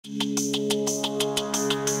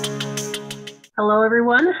Hello,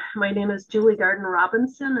 everyone. My name is Julie Garden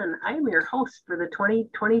Robinson, and I am your host for the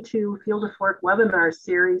 2022 Field of Fork webinar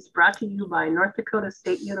series brought to you by North Dakota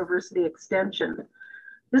State University Extension.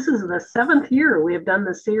 This is the 7th year we have done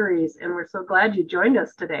the series, and we're so glad you joined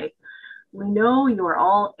us today. We know you are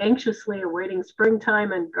all anxiously awaiting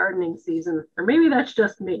springtime and gardening season, or maybe that's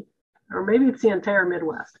just me, or maybe it's the entire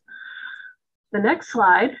Midwest. The next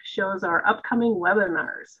slide shows our upcoming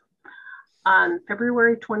webinars. On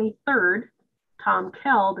February 23rd, Tom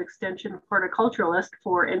Keld, Extension horticulturalist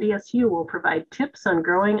for NDSU, will provide tips on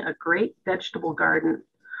growing a great vegetable garden.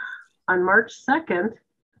 On March 2nd,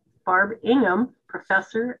 Barb Ingham,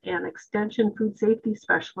 professor and Extension food safety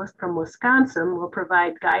specialist from Wisconsin, will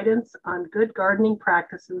provide guidance on good gardening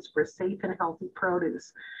practices for safe and healthy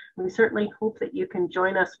produce. We certainly hope that you can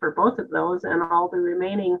join us for both of those and all the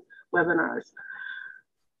remaining webinars.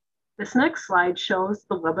 This next slide shows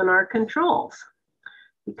the webinar controls.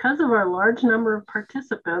 Because of our large number of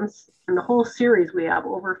participants in the whole series, we have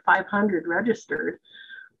over 500 registered.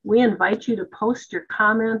 We invite you to post your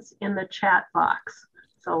comments in the chat box.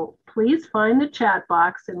 So please find the chat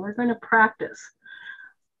box and we're going to practice.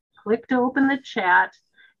 Click to open the chat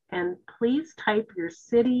and please type your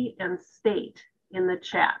city and state in the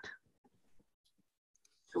chat.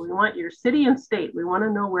 So we want your city and state. We want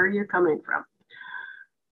to know where you're coming from.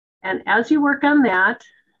 And as you work on that,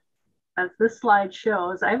 as this slide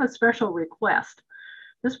shows, I have a special request.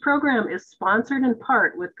 This program is sponsored in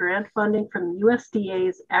part with grant funding from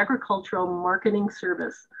USDA's Agricultural Marketing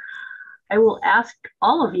Service. I will ask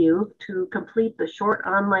all of you to complete the short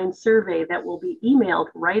online survey that will be emailed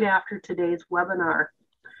right after today's webinar.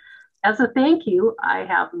 As a thank you, I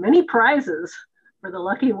have many prizes for the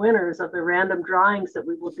lucky winners of the random drawings that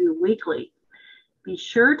we will do weekly. Be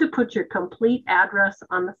sure to put your complete address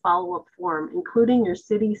on the follow-up form, including your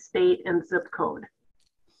city, state, and zip code.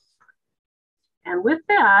 And with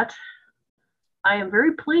that, I am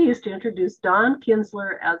very pleased to introduce Don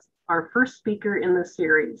Kinzler as our first speaker in the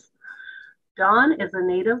series. Don is a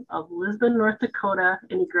native of Lisbon, North Dakota,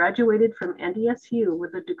 and he graduated from NDSU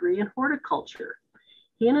with a degree in horticulture.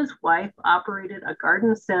 He and his wife operated a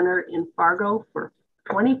garden center in Fargo for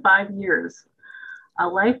 25 years. A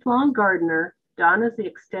lifelong gardener, Don is the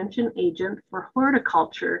extension agent for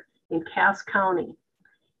horticulture in Cass County.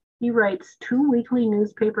 He writes 2 weekly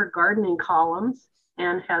newspaper gardening columns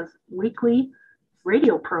and has weekly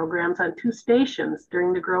radio programs on 2 stations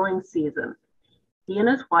during the growing season. He and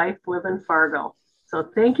his wife live in Fargo. So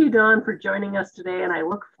thank you, Don, for joining us today, and I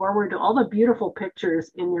look forward to all the beautiful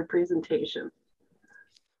pictures in your presentation.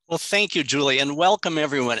 Well, thank you, Julie, and welcome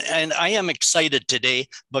everyone. And I am excited today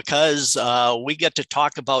because we get to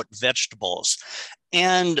talk about vegetables.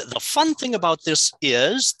 And the fun thing about this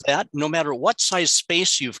is that no matter what size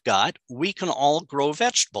space you've got, we can all grow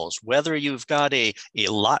vegetables, whether you've got a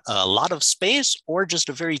lot of space or just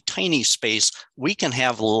a very tiny space, we can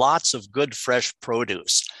have lots of good fresh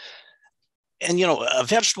produce. And you know,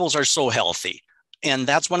 vegetables are so healthy. And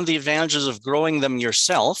that's one of the advantages of growing them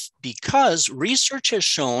yourself, because research has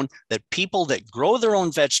shown that people that grow their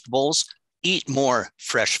own vegetables eat more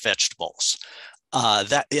fresh vegetables.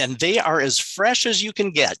 And they are as fresh as you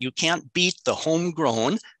can get. You can't beat the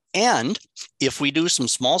homegrown. And if we do some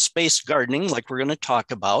small space gardening, like we're going to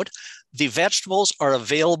talk about, the vegetables are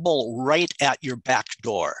available right at your back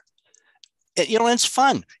door. You know, it's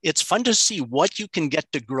fun. It's fun to see what you can get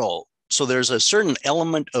to grow. So there's a certain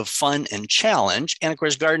element of fun and challenge. And of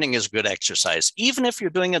course, gardening is good exercise. Even if you're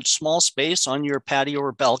doing a small space on your patio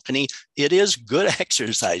or balcony, it is good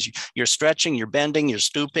exercise. You're stretching, you're bending, you're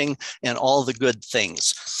stooping, and all the good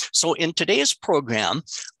things. So in today's program,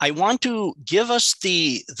 I want to give us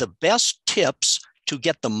the best tips to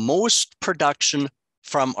get the most production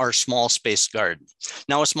from our small space garden.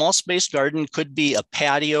 Now, a small space garden could be a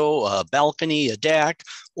patio, a balcony, a deck,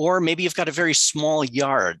 or maybe you've got a very small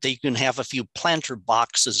yard that you can have a few planter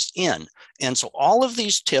boxes in. And so all of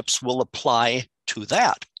these tips will apply to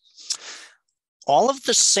that. All of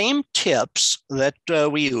the same tips that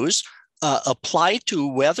we use apply to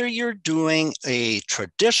whether you're doing a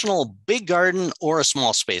traditional big garden or a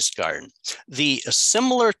small space garden. The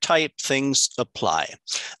similar type things apply.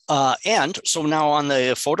 And so now on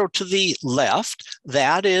the photo to the left,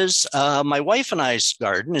 that is my wife and I's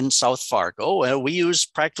garden in South Fargo. We use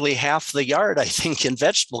practically half the yard, I think, in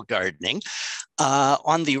vegetable gardening.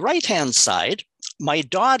 On the right-hand side, my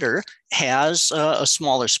daughter has a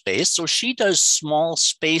smaller space, so she does small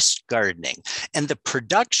space gardening. And the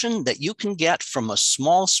production that you can get from a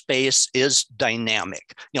small space is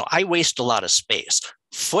dynamic. You know, I waste a lot of space.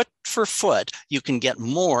 Foot for foot, you can get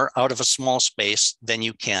more out of a small space than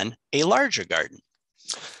you can a larger garden.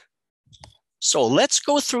 So let's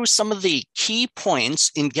go through some of the key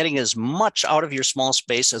points in getting as much out of your small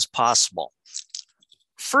space as possible.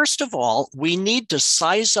 First of all, we need to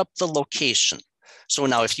size up the location. So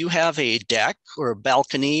now if you have a deck or a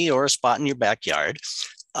balcony or a spot in your backyard,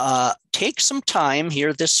 take some time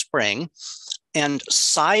here this spring and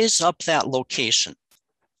size up that location.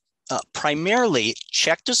 Primarily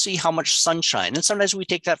check to see how much sunshine, and sometimes we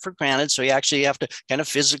take that for granted, so you actually have to kind of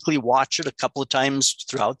physically watch it a couple of times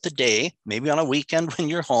throughout the day, maybe on a weekend when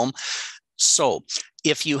you're home. So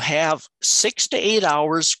if you have 6 to 8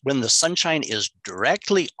 hours when the sunshine is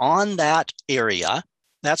directly on that area,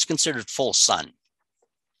 that's considered full sun.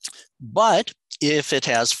 But if it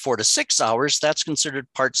has 4 to 6 hours, that's considered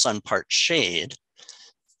part sun, part shade.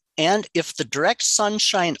 And if the direct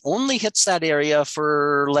sunshine only hits that area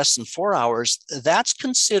for less than 4 hours, that's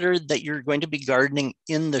considered that you're going to be gardening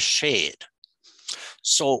in the shade.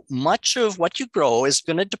 So much of what you grow is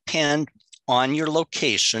going to depend on your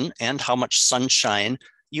location and how much sunshine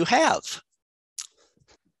you have.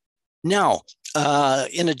 Now,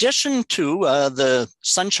 in addition to the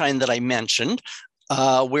sunshine that I mentioned,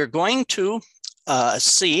 we're going to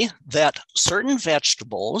see that certain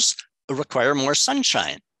vegetables require more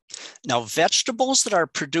sunshine. Now, vegetables that are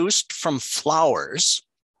produced from flowers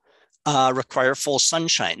require full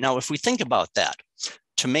sunshine. Now, if we think about that,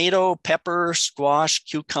 tomato, pepper, squash,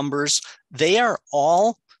 cucumbers, they are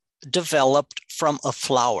all developed from a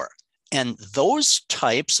flower. And those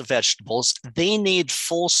types of vegetables, they need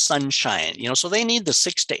full sunshine, so they need the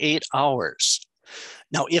 6 to 8 hours.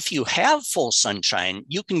 Now, if you have full sunshine,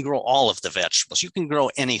 you can grow all of the vegetables. You can grow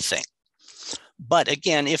anything. But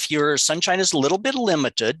again, if your sunshine is a little bit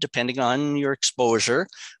limited, depending on your exposure,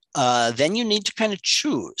 then you need to kind of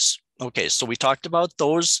choose. Okay, so we talked about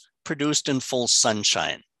those produced in full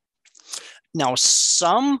sunshine. Now,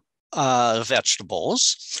 some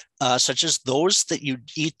vegetables, such as those that you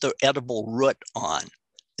eat the edible root on,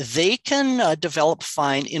 they can develop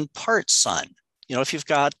fine in part sun. If you've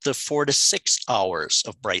got the 4 to 6 hours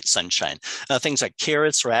of bright sunshine, things like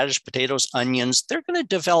carrots, radish, potatoes, onions, they're going to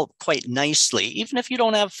develop quite nicely, even if you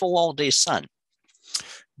don't have full all day sun.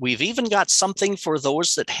 We've even got something for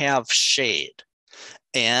those that have shade.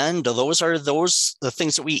 And those are the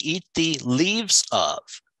things that we eat the leaves of.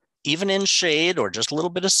 Even in shade or just a little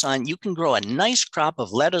bit of sun, you can grow a nice crop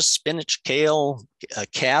of lettuce, spinach, kale,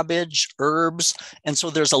 cabbage, herbs. And so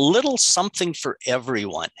there's a little something for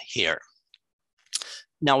everyone here.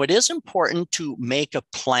 Now, it is important to make a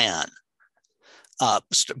plan.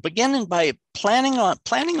 Beginning by planning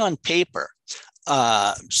on paper.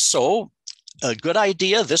 So a good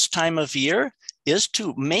idea this time of year is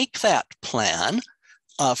to make that plan.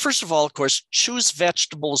 First of all, of course, choose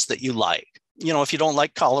vegetables that you like. If you don't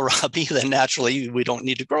like kohlrabi, then naturally we don't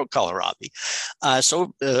need to grow kohlrabi.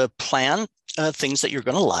 So plan things that you're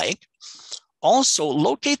going to like. Also,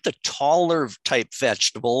 locate the taller type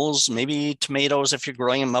vegetables, maybe tomatoes if you're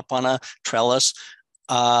growing them up on a trellis,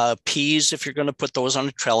 peas if you're going to put those on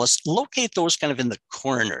a trellis. Locate those kind of in the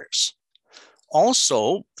corners.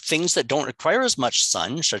 Also, things that don't require as much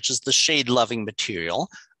sun, such as the shade-loving material,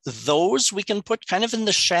 those we can put kind of in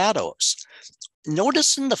the shadows.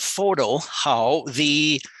 Notice in the photo how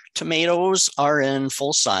the tomatoes are in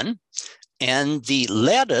full sun and the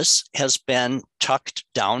lettuce has been tucked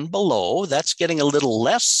down below. That's getting a little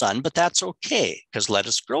less sun, but that's okay because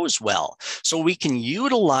lettuce grows well. So we can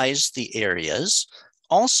utilize the areas.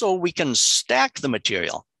 Also, we can stack the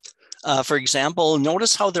material. For example,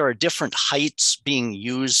 notice how there are different heights being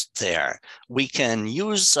used there. We can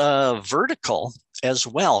use vertical as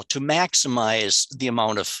well to maximize the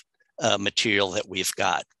amount of material that we've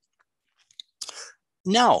got.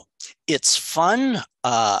 Now, it's fun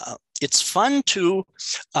to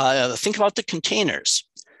think about the containers.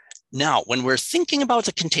 Now, when we're thinking about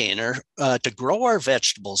the container to grow our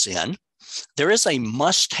vegetables in, there is a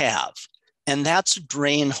must-have, and that's a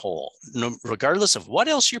drain hole. Regardless of what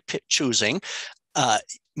else you're choosing,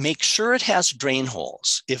 make sure it has drain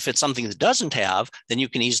holes. If it's something that doesn't have, then you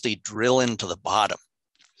can easily drill into the bottom.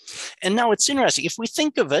 And now it's interesting, if we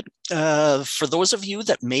think of it, for those of you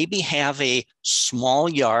that maybe have a small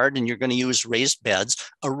yard and you're going to use raised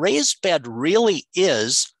beds, a raised bed really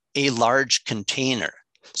is a large container.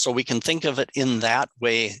 So we can think of it in that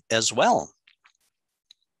way as well.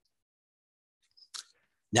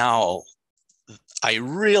 Now, I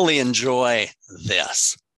really enjoy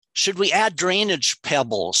this. Should we add drainage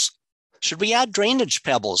pebbles? Should we add drainage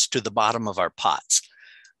pebbles to the bottom of our pots?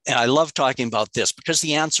 And I love talking about this because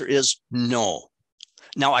the answer is no.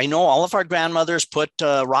 Now, I know all of our grandmothers put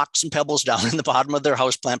rocks and pebbles down in the bottom of their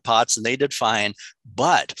houseplant pots and they did fine,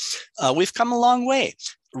 but we've come a long way.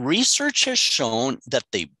 research has shown that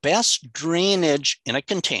the best drainage in a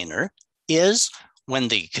container is when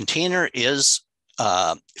the container is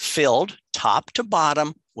filled top to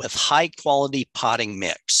bottom with high quality potting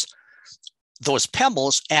mix. Those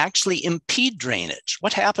pebbles actually impede drainage.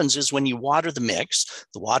 What happens is when you water the mix,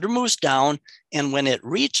 the water moves down, and when it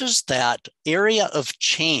reaches that area of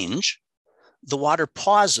change, the water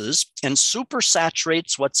pauses and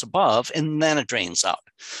supersaturates what's above, and then it drains out.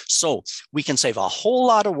 So we can save a whole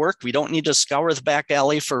lot of work. We don't need to scour the back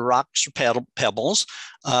alley for rocks or pebbles.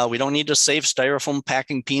 We don't need to save styrofoam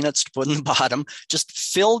packing peanuts to put in the bottom. Just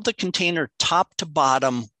fill the container top to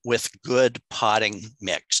bottom with good potting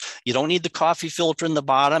mix. You don't need the coffee filter in the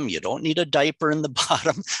bottom. You don't need a diaper in the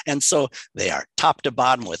bottom. And so they are top to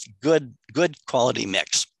bottom with good quality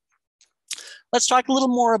mix. Let's talk a little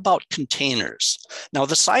more about containers. Now,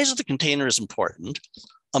 the size of the container is important.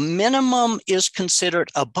 A minimum is considered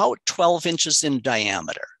about 12 inches in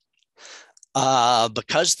diameter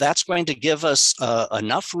because that's going to give us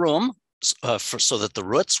enough room so that the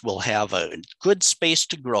roots will have a good space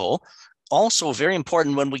to grow. Also, very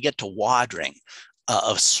important when we get to watering.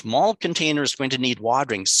 A small container is going to need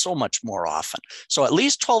watering so much more often. So at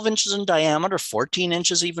least 12 inches in diameter, 14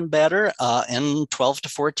 inches even better, and 12 to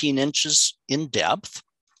 14 inches in depth.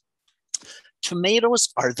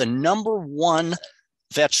 Tomatoes are the #1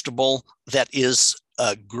 vegetable that is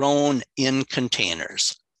grown in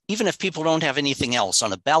containers. Even if people don't have anything else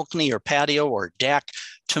on a balcony or patio or deck,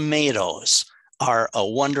 tomatoes are a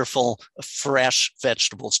wonderful fresh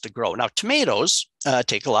vegetables to grow. Now, tomatoes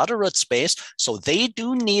take a lot of root space, so they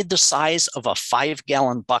do need the size of a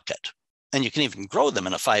 5-gallon bucket. And you can even grow them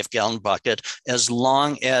in a 5-gallon bucket as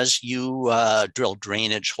long as you drill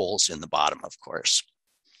drainage holes in the bottom, of course.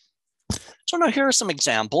 So now here are some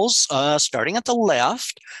examples, starting at the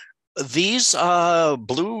left. These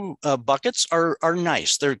blue buckets are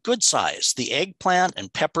nice. They're good size. The eggplant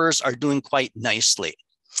and peppers are doing quite nicely.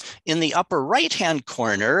 In the upper right-hand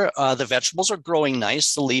corner, the vegetables are growing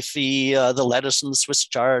nice, the leafy, the lettuce and the Swiss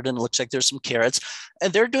chard, and it looks like there's some carrots,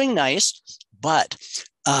 and they're doing nice, but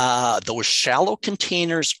those shallow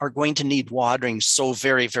containers are going to need watering so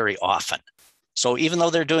very, very often. So even though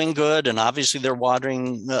they're doing good, and obviously they're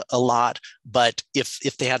watering a lot, but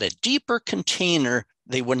if they had a deeper container,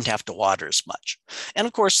 they wouldn't have to water as much. And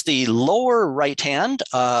of course, the lower right hand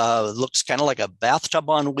looks kind of like a bathtub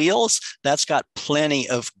on wheels. That's got plenty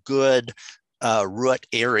of good root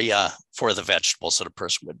area for the vegetables that a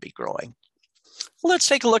person would be growing. Let's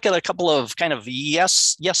take a look at a couple of kind of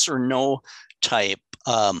yes or no type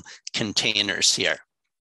containers here.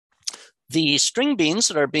 The string beans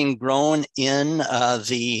that are being grown in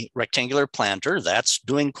the rectangular planter, that's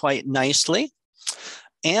doing quite nicely.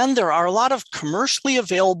 And there are a lot of commercially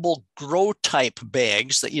available grow type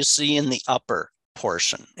bags that you see in the upper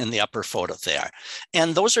portion, in the upper photo there.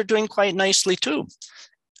 And those are doing quite nicely too.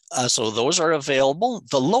 So those are available.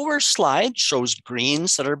 The lower slide shows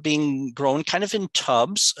greens that are being grown kind of in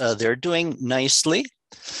tubs. They're doing nicely.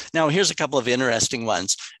 Now here's a couple of interesting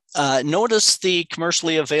ones. Notice the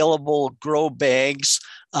commercially available grow bags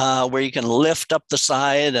where you can lift up the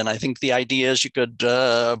side. And I think the idea is you could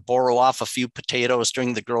borrow off a few potatoes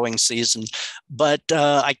during the growing season. But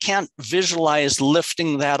I can't visualize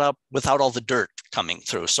lifting that up without all the dirt coming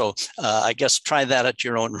through. So I guess try that at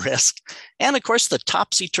your own risk. And of course, the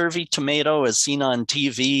topsy-turvy tomato is seen on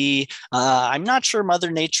TV. I'm not sure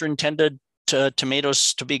Mother Nature intended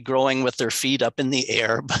tomatoes to be growing with their feet up in the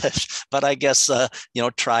air, but I guess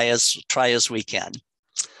try as we can.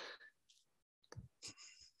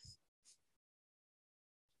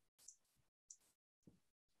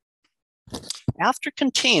 After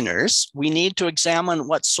containers, we need to examine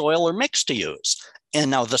what soil or mix to use.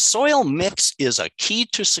 And now the soil mix is a key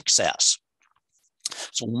to success.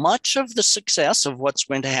 So much of the success of what's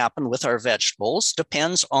going to happen with our vegetables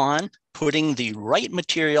depends on putting the right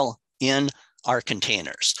material in our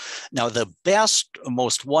containers. Now, the best,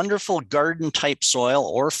 most wonderful garden type soil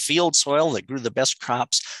or field soil that grew the best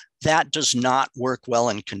crops, that does not work well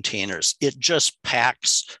in containers. It just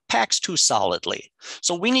packs too solidly.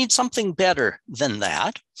 So we need something better than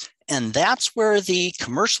that. And that's where the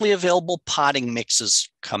commercially available potting mixes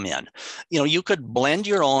come in. You could blend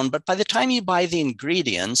your own, but by the time you buy the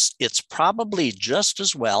ingredients, it's probably just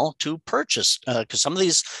as well to purchase because some of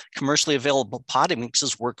these commercially available potting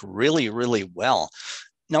mixes work really, really well.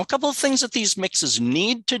 Now, a couple of things that these mixes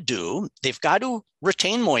need to do, they've got to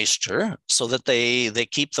retain moisture so that they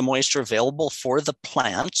keep the moisture available for the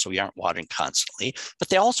plant, so we aren't watering constantly, but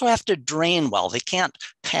they also have to drain well. They can't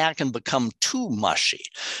pack and become too mushy.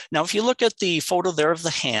 Now, if you look at the photo there of the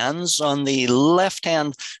hands on the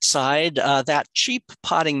left-hand side, that cheap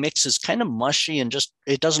potting mix is kind of mushy and just,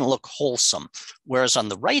 it doesn't look wholesome. Whereas on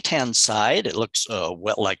the right-hand side, it looks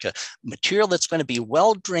well, like a material that's going to be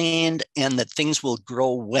well drained and that things will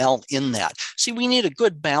grow well in that. See, we need a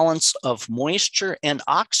good balance of moisture and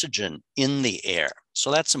oxygen in the air.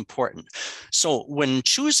 So that's important. So when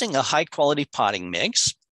choosing a high quality potting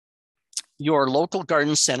mix, your local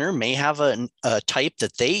garden center may have a type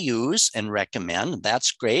that they use and recommend.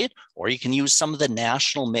 That's great. Or you can use some of the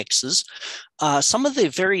national mixes. Some of the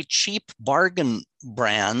very cheap bargain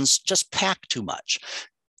brands just pack too much.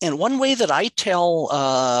 And one way that I tell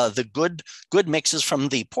the good mixes from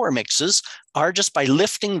the poor mixes are just by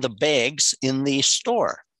lifting the bags in the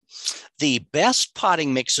store. The best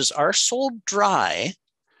potting mixes are sold dry,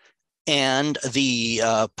 and the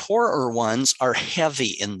poorer ones are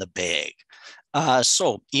heavy in the bag.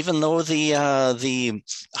 So even though the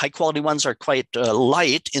high quality ones are quite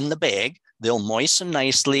light in the bag, they'll moisten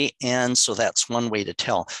nicely, and so that's one way to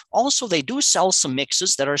tell. Also, they do sell some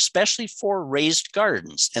mixes that are especially for raised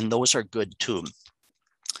gardens, and those are good too.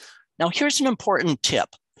 Now, here's an important tip.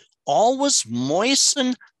 Always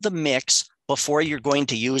moisten the mix before you're going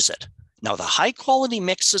to use it. Now, the high quality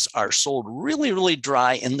mixes are sold really, really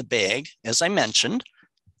dry in the bag, as I mentioned,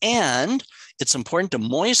 and it's important to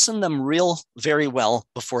moisten them very well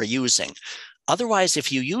before using. Otherwise,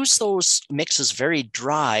 if you use those mixes very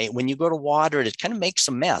dry, when you go to water it, it kind of makes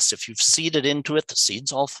a mess. If you've seeded into it, the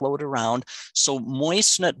seeds all float around. So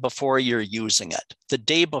moisten it before you're using it. The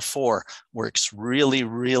day before works really,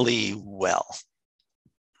 really well.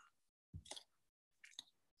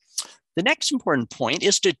 The next important point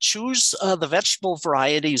is to choose the vegetable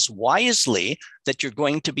varieties wisely that you're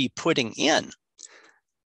going to be putting in.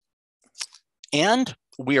 And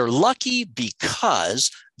we are lucky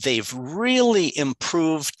because they've really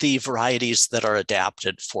improved the varieties that are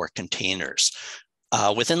adapted for containers.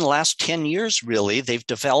 Within the last 10 years, really, they've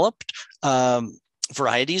developed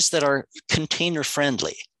varieties that are container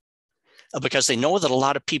friendly, because they know that a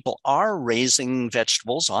lot of people are raising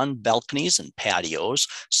vegetables on balconies and patios.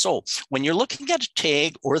 So when you're looking at a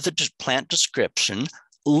tag or the plant description,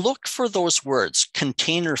 look for those words,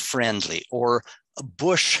 container friendly or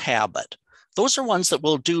bush habit. Those are ones that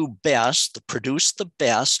will do best, produce the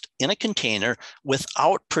best in a container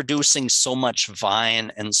without producing so much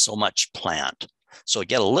vine and so much plant. So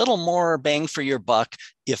get a little more bang for your buck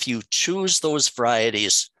if you choose those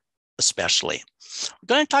varieties especially. We're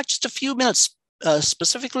going to talk just a few minutes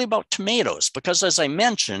specifically about tomatoes, because as I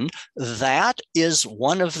mentioned, that is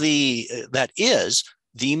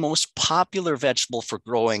the most popular vegetable for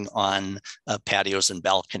growing on patios and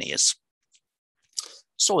balconies.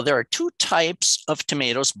 So there are two types of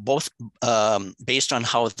tomatoes, both based on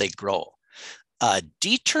how they grow.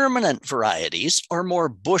 Determinate varieties are more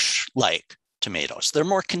bush-like tomatoes. They're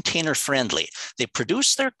more container friendly. They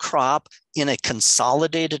produce their crop in a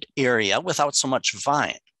consolidated area without so much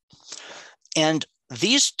vine. And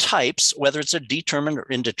these types, whether it's a determinate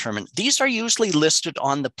or indeterminate, these are usually listed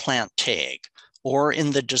on the plant tag or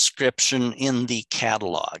in the description in the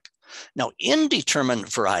catalog. Now, indeterminate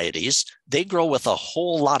varieties, they grow with a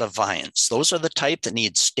whole lot of vines. Those are the type that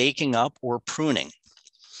need staking up or pruning.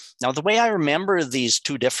 Now, the way I remember these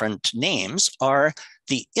two different names are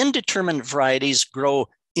the indeterminate varieties grow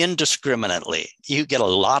indiscriminately. You get a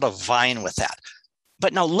lot of vine with that.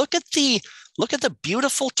 But now look at the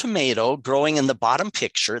beautiful tomato growing in the bottom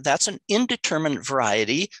picture. That's an indeterminate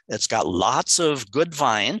variety. It's got lots of good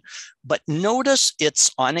vine, but notice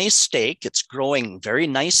it's on a stake. It's growing very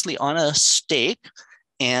nicely on a stake,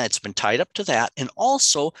 and it's been tied up to that. And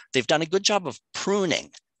also they've done a good job of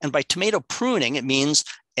pruning. And by tomato pruning, it means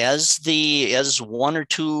as one or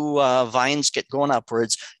two vines get going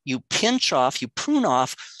upwards, you prune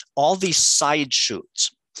off all these side shoots.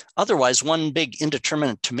 Otherwise, one big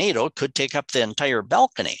indeterminate tomato could take up the entire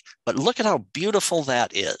balcony. But look at how beautiful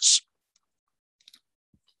that is.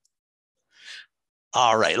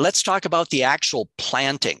 All right, let's talk about the actual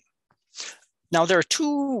planting. Now, there are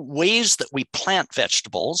two ways that we plant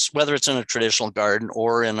vegetables, whether it's in a traditional garden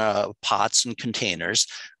or in pots and containers,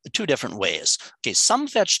 two different ways. Okay, some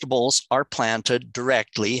vegetables are planted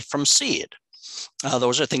directly from seed.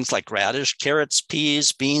 Those are things like radish, carrots,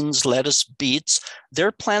 peas, beans, lettuce, beets.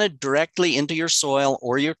 They're planted directly into your soil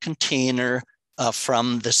or your container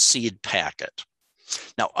from the seed packet.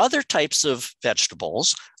 Now, other types of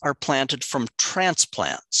vegetables are planted from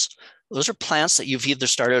transplants. Those are plants that you've either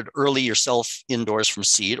started early yourself indoors from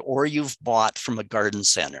seed or you've bought from a garden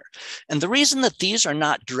center. And the reason that these are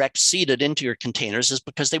not direct seeded into your containers is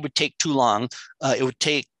because they would take too long. It would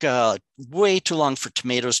take way too long for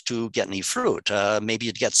tomatoes to get any fruit. Maybe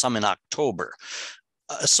you'd get some in October.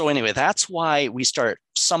 So anyway, that's why we start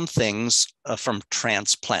some things from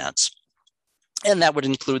transplants. And that would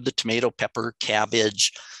include the tomato, pepper,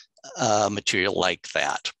 cabbage, material like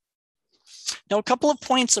that. Now, a couple of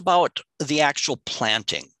points about the actual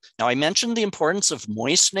planting. Now, I mentioned the importance of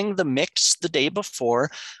moistening the mix the day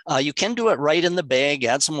before. You can do it right in the bag,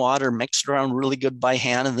 add some water, mix it around really good by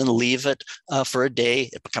hand, and then leave it for a day.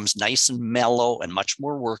 It becomes nice and mellow and much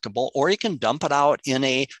more workable. Or you can dump it out in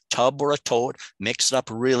a tub or a tote, mix it up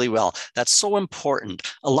really well. That's so important.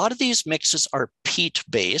 A lot of these mixes are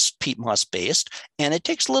peat-based, peat moss-based, and it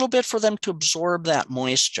takes a little bit for them to absorb that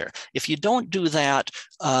moisture. If you don't do that,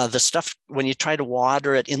 the stuff, when you try to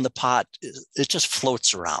water it in the pot, it just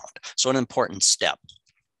floats around. So an important step.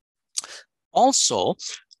 Also,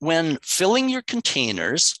 when filling your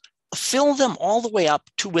containers, fill them all the way up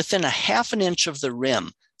to within a ½ an inch of the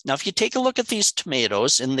rim. Now, if you take a look at these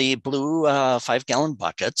tomatoes in the blue 5-gallon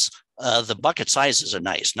buckets, the bucket sizes are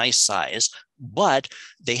nice size, but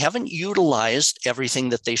they haven't utilized everything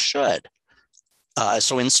that they should.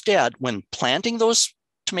 So instead, when planting those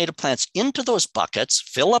tomato plants into those buckets,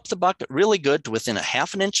 fill up the bucket really good to within a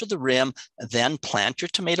 ½ an inch of the rim, then plant your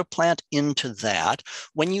tomato plant into that.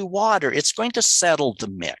 When you water, it's going to settle the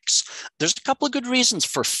mix. There's a couple of good reasons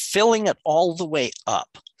for filling it all the way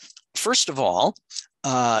up. First of all,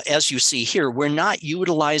 as you see here, we're not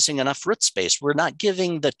utilizing enough root space. We're not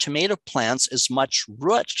giving the tomato plants as much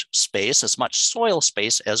root space, as much soil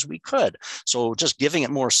space as we could. So just giving it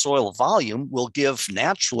more soil volume will give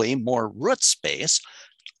naturally more root space.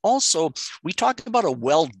 Also, we talk about a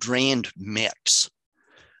well-drained mix.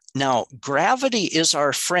 Now, gravity is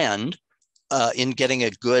our friend in getting a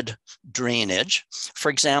good drainage. For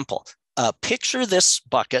example, picture this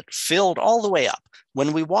bucket filled all the way up.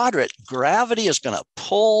 When we water it, gravity is going to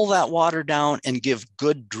pull that water down and give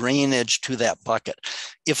good drainage to that bucket.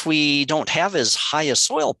 If we don't have as high a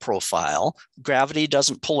soil profile, gravity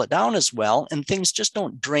doesn't pull it down as well, and things just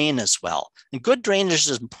don't drain as well. And good drainage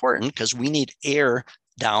is important because we need air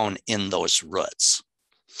down in those roots.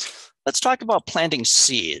 Let's talk about planting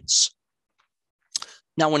seeds.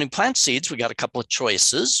 Now, when we plant seeds, we got a couple of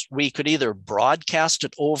choices. We could either broadcast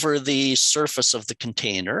it over the surface of the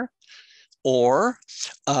container, or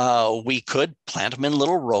we could plant them in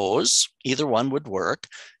little rows. Either one would work.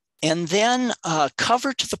 And then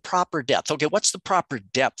cover to the proper depth. Okay, what's the proper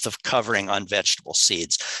depth of covering on vegetable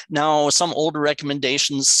seeds? Now, some older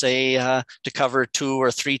recommendations say to cover 2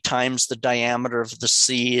 or 3 times the diameter of the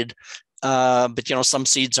seed. But, some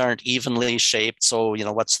seeds aren't evenly shaped. So,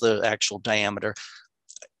 what's the actual diameter?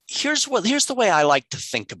 Here's the way I like to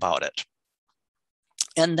think about it.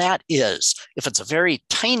 And that is, if it's a very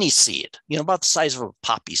tiny seed, about the size of a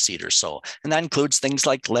poppy seed or so, and that includes things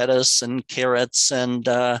like lettuce and carrots, and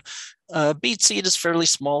beet seed is fairly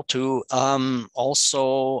small too.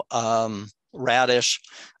 Also radish.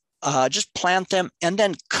 Just plant them and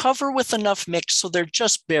then cover with enough mix so they're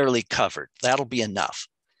just barely covered. That'll be enough.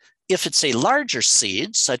 If it's a larger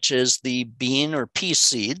seed, such as the bean or pea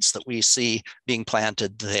seeds that we see being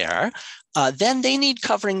planted there, then they need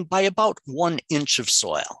covering by about 1 inch of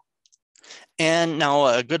soil. And now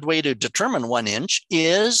a good way to determine 1 inch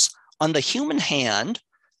is on the human hand,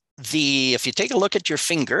 if you take a look at your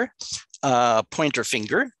finger, pointer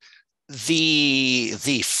finger,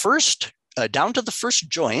 the first down to the first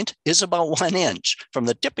joint is about 1 inch. From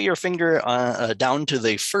the tip of your finger down to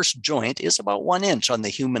the first joint is about 1 inch on the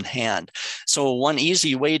human hand. So one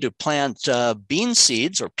easy way to plant bean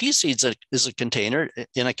seeds or pea seeds in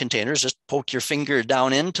a container is just poke your finger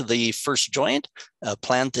down into the first joint,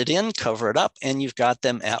 plant it in, cover it up, and you've got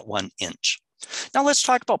them at 1 inch. Now let's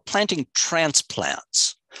talk about planting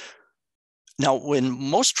transplants. Now, when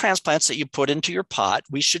most transplants that you put into your pot,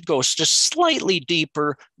 we should go just slightly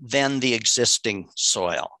deeper than the existing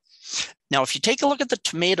soil. Now, if you take a look at the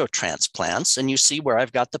tomato transplants and you see where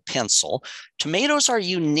I've got the pencil, tomatoes are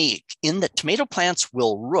unique in that tomato plants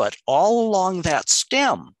will root all along that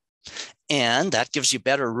stem. And that gives you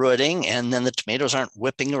better rooting, and then the tomatoes aren't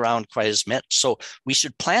whipping around quite as much. So we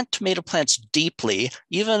should plant tomato plants deeply,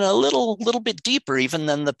 even a little bit deeper even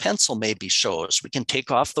than the pencil maybe shows. We can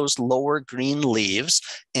take off those lower green leaves,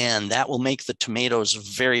 and that will make the tomatoes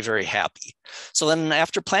very, very happy. So then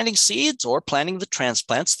after planting seeds or planting the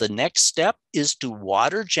transplants, the next step is to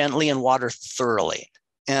water gently and water thoroughly.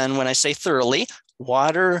 And when I say thoroughly,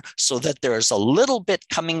 water so that there's a little bit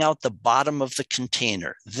coming out the bottom of the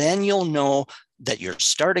container. Then you'll know that you're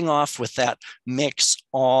starting off with that mix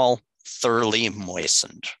all thoroughly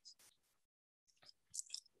moistened.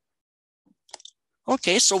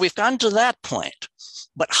 Okay, so we've gotten to that point.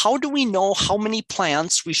 But how do we know how many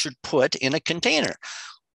plants we should put in a container?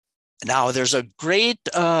 Now, there's a great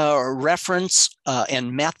reference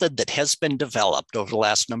and method that has been developed over the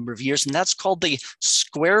last number of years, and that's called the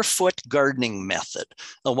square foot gardening method.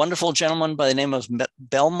 A wonderful gentleman by the name of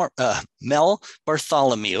Mel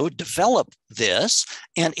Bartholomew developed this,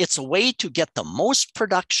 and it's a way to get the most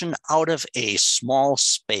production out of a small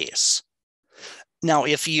space. Now,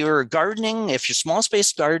 if your small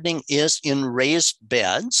space gardening is in raised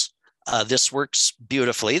beds, this works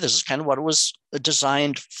beautifully. This is kind of what it was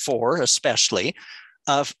designed for, especially.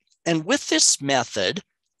 And with this method,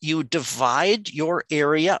 you divide your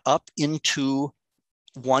area up into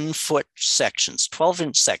 1 foot sections,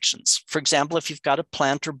 12-inch sections. For example, if you've got a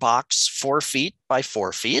planter box 4 feet by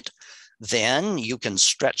 4 feet, then you can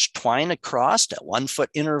stretch twine across at 1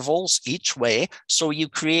 foot intervals each way. So you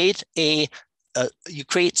create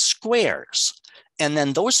squares. And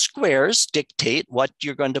then those squares dictate what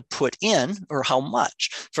you're going to put in or how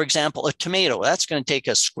much. For example, a tomato, that's going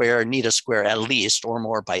to need a square at least or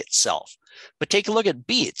more by itself. But take a look at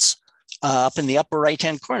beets up in the upper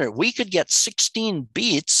right-hand corner. We could get 16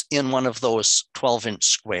 beets in one of those 12-inch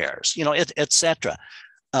squares, et cetera.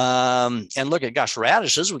 And look at,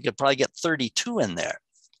 radishes, we could probably get 32 in there.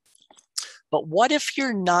 But what if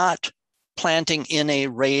you're not planting in a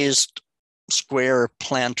raised square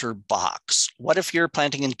planter box? What if you're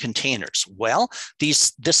planting in containers? Well, the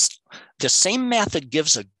same method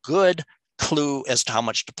gives a good clue as to how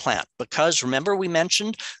much to plant, because remember we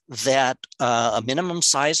mentioned that a minimum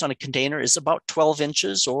size on a container is about 12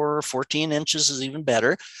 inches or 14 inches is even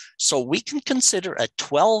better. So we can consider a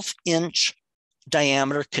 12-inch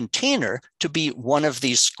diameter container to be one of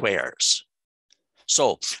these squares.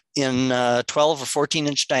 So in 12 or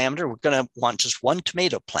 14-inch diameter, we're going to want just one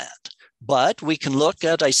tomato plant. But we can look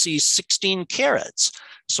at, I see 16 carrots.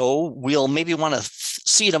 So we'll maybe want to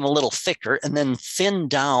seed them a little thicker and then thin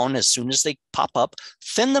down as soon as they pop up,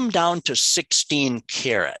 thin them down to 16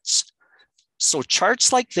 carrots. So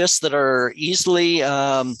charts like this that are easily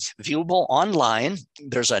viewable online,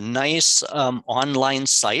 there's a nice online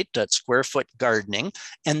site at Square Foot Gardening,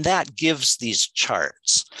 and that gives these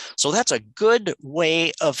charts. So that's a good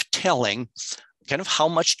way of telling kind of how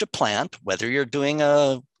much to plant, whether you're doing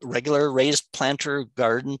a regular raised planter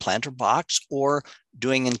garden, planter box, or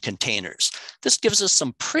doing in containers. This gives us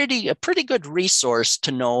a pretty good resource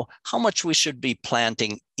to know how much we should be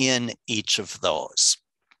planting in each of those.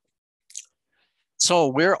 So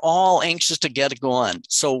we're all anxious to get going.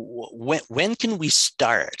 So when can we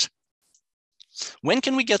start? When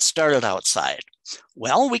can we get started outside?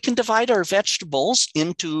 Well, we can divide our vegetables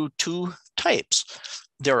into 2 types.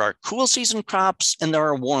 There are cool season crops and there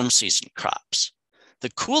are warm season crops.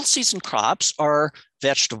 The cool season crops are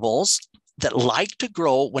vegetables that like to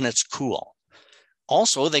grow when it's cool.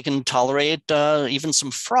 Also, they can tolerate even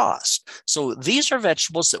some frost. So these are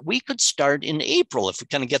vegetables that we could start in April if we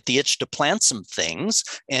kind of get the itch to plant some things.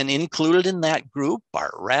 And included in that group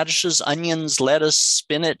are radishes, onions, lettuce,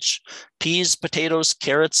 spinach, peas, potatoes,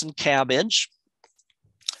 carrots, and cabbage.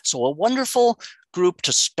 So a wonderful group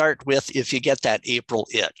to start with if you get that April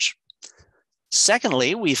itch.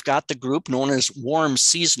 Secondly, we've got the group known as warm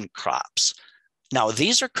season crops. Now,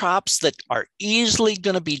 these are crops that are easily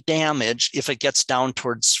going to be damaged if it gets down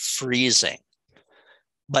towards freezing.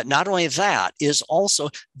 But not only that, is also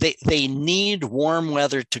they need warm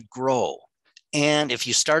weather to grow. And if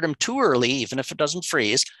you start them too early, even if it doesn't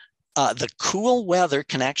freeze, the cool weather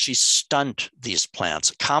can actually stunt these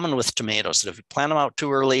plants. Common with tomatoes, that if you plant them out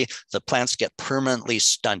too early, the plants get permanently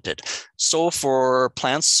stunted. So for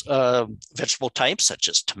plants, vegetable types such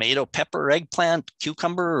as tomato, pepper, eggplant,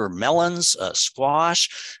 cucumber, or melons,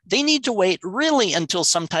 squash, they need to wait really until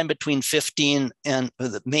sometime between May 15th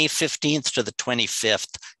to the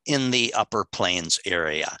 25th in the Upper Plains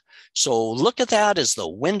area. So look at that as the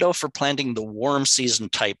window for planting the warm season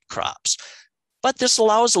type crops. But this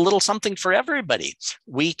allows a little something for everybody.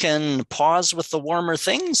 We can pause with the warmer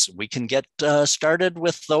things. We can get started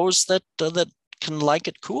with those that can like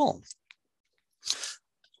it cool.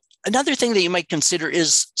 Another thing that you might consider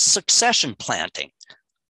is succession planting.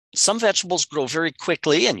 Some vegetables grow very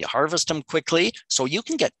quickly and you harvest them quickly. So you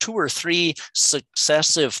can get 2 or 3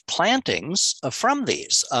 successive plantings from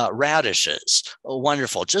these. Radishes,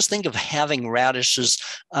 wonderful. Just think of having radishes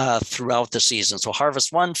throughout the season. So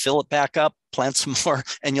harvest 1, fill it back up, plant some more,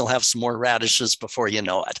 and you'll have some more radishes before you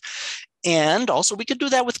know it. And also we could do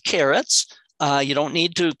that with carrots. You don't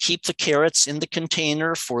need to keep the carrots in the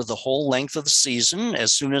container for the whole length of the season.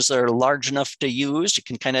 As soon as they're large enough to use, you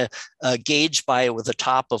can kind of gauge by with the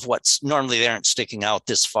top of what's normally they aren't sticking out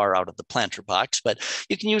this far out of the planter box, but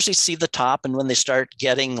you can usually see the top. And when they start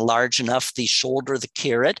getting large enough, the shoulder of the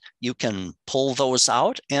carrot, you can pull those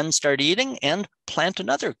out and start eating and plant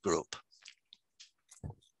another group.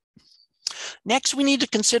 Next, we need to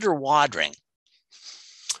consider watering.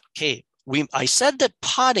 Okay. I said that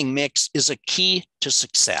potting mix is a key to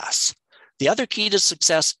success. The other key to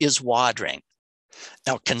success is watering.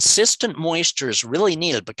 Now, consistent moisture is really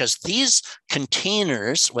needed because these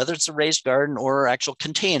containers, whether it's a raised garden or actual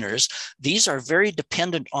containers, these are very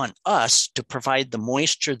dependent on us to provide the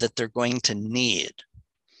moisture that they're going to need.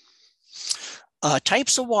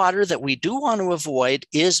 Types of water that we do want to avoid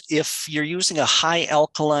is if you're using a high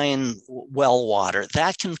alkaline well water.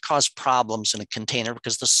 That can cause problems in a container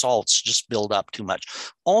because the salts just build up too much.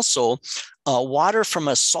 Also, water from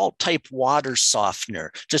a salt type water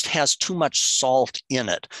softener just has too much salt in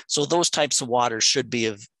it. So those types of water should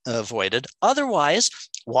be avoided. Otherwise,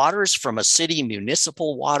 waters from a city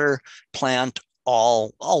municipal water plant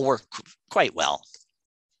all work quite well.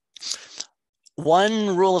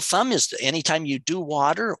 One rule of thumb is anytime you do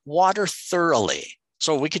water thoroughly.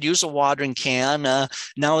 So we could use a watering can.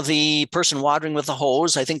 Now the person watering with a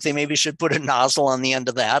hose, I think they maybe should put a nozzle on the end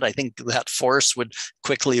of that. I think that force would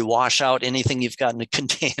quickly wash out anything you've got in a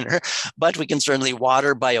container, but we can certainly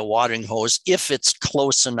water by a watering hose if it's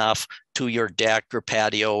close enough to your deck or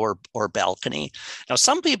patio or balcony. Now,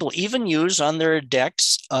 some people even use on their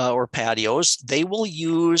decks or patios, they will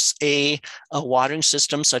use a watering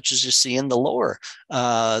system such as you see in the lower.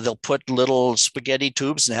 They'll put little spaghetti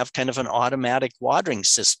tubes and have kind of an automatic watering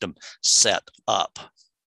system set up.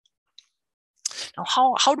 Now,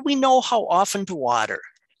 how do we know how often to water?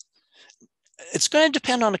 It's going to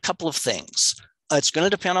depend on a couple of things. It's going to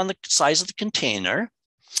depend on the size of the container.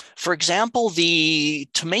 For example, the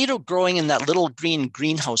tomato growing in that little green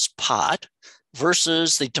greenhouse pot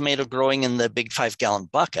versus the tomato growing in the big 5-gallon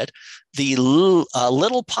bucket, the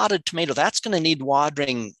little potted tomato, that's going to need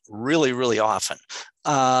watering really, really often.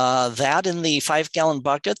 That in the 5-gallon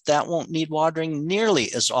bucket, that won't need watering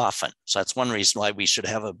nearly as often. So that's one reason why we should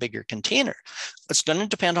have a bigger container. It's going to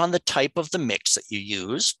depend on the type of the mix that you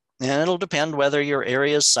use. And it'll depend whether your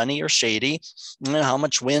area is sunny or shady, and how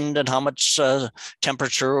much wind and how much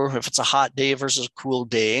temperature, if it's a hot day versus a cool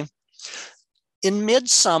day. In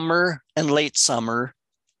midsummer and late summer,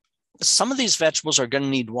 some of these vegetables are going to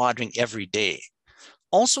need watering every day.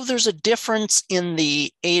 Also, there's a difference in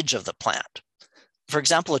the age of the plant. For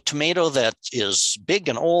example, a tomato that is big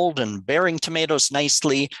and old and bearing tomatoes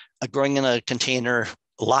nicely, growing in a container,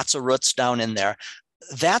 lots of roots down in there,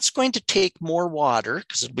 that's going to take more water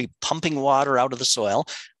because it'll be pumping water out of the soil.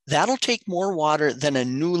 That'll take more water than a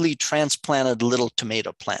newly transplanted little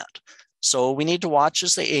tomato plant. So we need to watch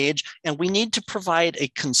as they age, and we need to provide a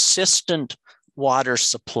consistent water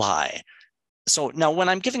supply. So now when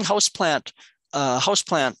I'm giving houseplant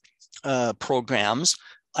programs,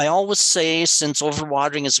 I always say, since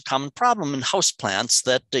overwatering is a common problem in houseplants,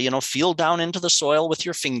 that, feel down into the soil with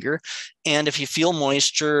your finger. And if you feel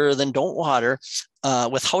moisture, then don't water.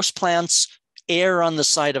 With houseplants, err on the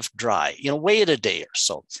side of dry, wait a day or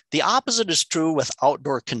so. The opposite is true with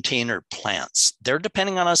outdoor container plants. They're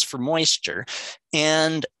depending on us for moisture.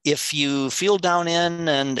 And if you feel down in,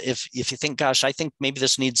 and if you think, gosh, I think maybe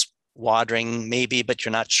this needs watering, maybe, but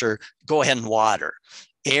you're not sure, go ahead and water.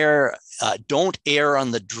 Don't err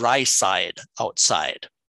on the dry side outside.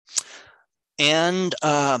 And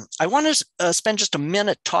I want to spend just a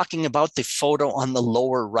minute talking about the photo on the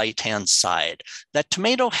lower right-hand side. That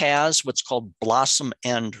tomato has what's called blossom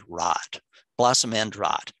end rot. Blossom end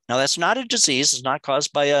rot. Now, that's not a disease. It's not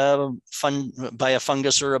caused by a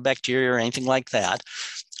fungus or a bacteria or anything like that.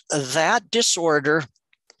 That disorder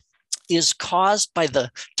is caused by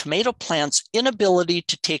the tomato plant's inability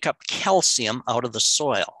to take up calcium out of the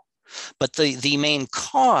soil. But the main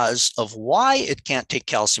cause of why it can't take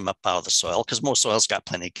calcium up out of the soil, because most soil's got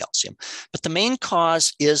plenty of calcium, but the main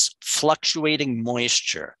cause is fluctuating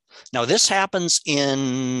moisture. Now, this happens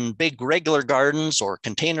in big regular gardens or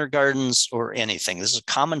container gardens or anything. This is a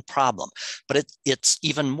common problem, but it's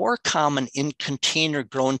even more common in container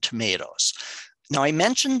grown tomatoes. Now, I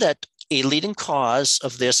mentioned that a leading cause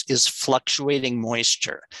of this is fluctuating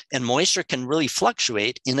moisture, and moisture can really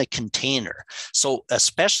fluctuate in a container. So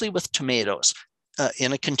especially with tomatoes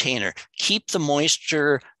in a container, keep the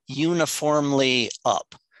moisture uniformly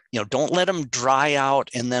up. Don't let them dry out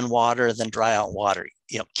and then water, then dry out water.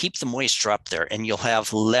 keep the moisture up there, and you'll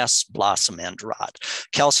have less blossom end rot.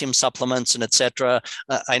 Calcium supplements and etc.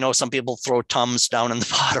 I know some people throw Tums down in the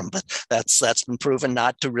bottom, but that's been proven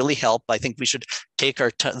not to really help. I think we should take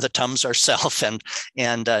the Tums ourselves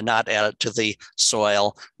and not add it to the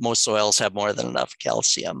soil. Most soils have more than enough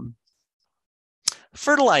calcium.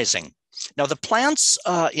 Fertilizing. Now, the plants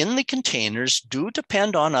in the containers do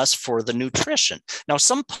depend on us for the nutrition. Now,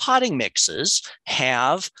 some potting mixes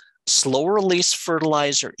have slow release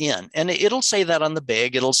fertilizer in, and it'll say that on the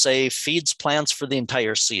bag. It'll say feeds plants for the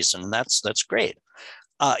entire season. That's great.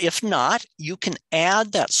 If not, you can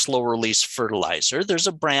add that slow release fertilizer. There's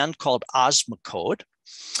a brand called Osmocote.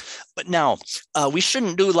 But now, we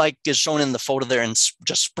shouldn't do like is shown in the photo there and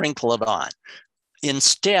just sprinkle it on.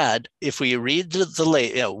 Instead, if we read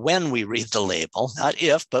when we read the label, not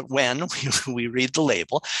if, but when we read the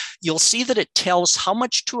label, you'll see that it tells how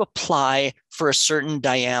much to apply for a certain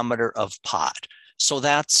diameter of pot. So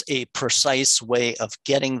that's a precise way of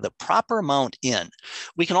getting the proper amount in.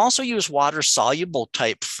 We can also use water-soluble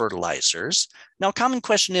type fertilizers. Now, a common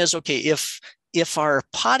question is, okay, if our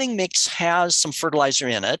potting mix has some fertilizer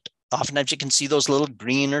in it, oftentimes you can see those little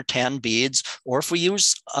green or tan beads, or if we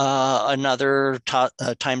use another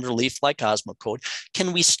timed relief like Osmocote,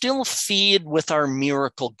 can we still feed with our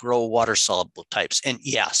Miracle Grow water-soluble types? And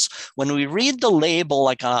yes, when we read the label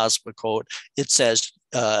like Osmocote, it says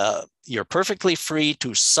you're perfectly free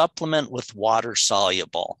to supplement with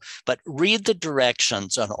water-soluble, but read the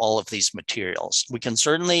directions on all of these materials. We can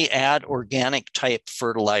certainly add organic type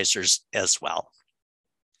fertilizers as well.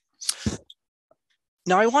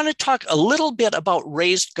 Now, I want to talk a little bit about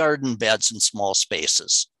raised garden beds in small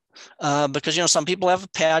spaces because, some people have a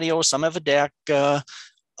patio, some have a deck,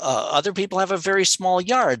 other people have a very small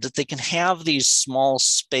yard that they can have these small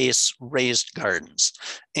space raised gardens.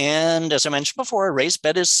 And as I mentioned before, a raised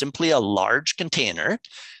bed is simply a large container.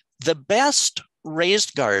 The best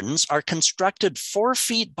raised gardens are constructed 4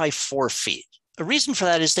 feet by 4 feet. The reason for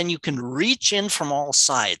that is then you can reach in from all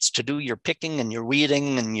sides to do your picking and your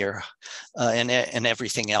weeding and your and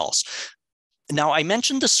everything else. Now, I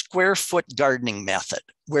mentioned the square foot gardening method,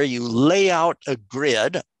 where you lay out a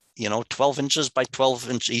grid, 12 inches by 12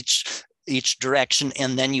 inch each direction,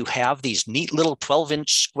 and then you have these neat little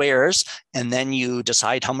 12-inch squares, and then you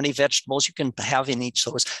decide how many vegetables you can have in each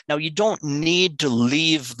of those. Now, you don't need to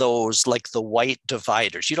leave those like the white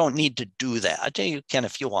dividers. You don't need to do that. You can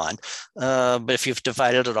if you want, but if you've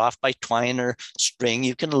divided it off by twine or string,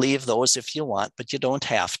 you can leave those if you want, but you don't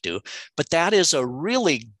have to. But that is a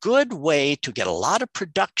really good way to get a lot of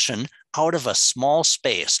production out of a small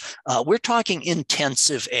space. We're talking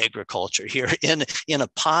intensive agriculture here. In a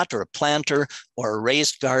pot or a planter or a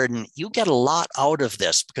raised garden, you get a lot out of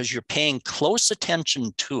this because you're paying close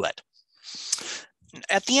attention to it.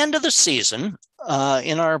 At the end of the season,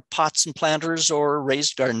 in our pots and planters or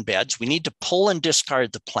raised garden beds, we need to pull and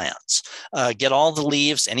discard the plants, get all the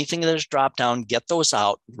leaves, anything that has dropped down, get those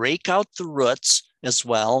out, rake out the roots as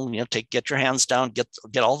well. Get your hands down, get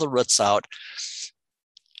all the roots out.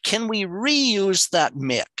 Can we reuse that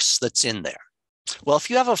mix that's in there? Well, if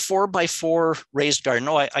you have a 4x4 raised garden,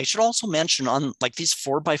 I should also mention on like these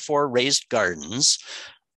 4x4 raised gardens,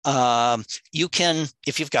 you can,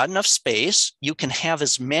 if you've got enough space, you can have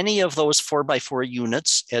as many of those 4x4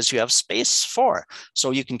 units as you have space for. So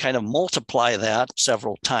you can kind of multiply that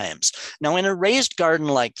several times. Now, in a raised garden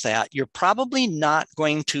like that, you're probably not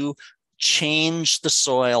going to change the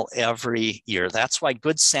soil every year. That's why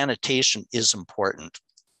good sanitation is important.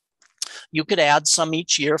 You could add some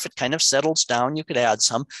each year. If it kind of settles down, you could add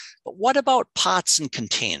some. But what about pots and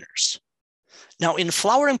containers? Now, in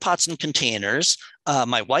flowering pots and containers,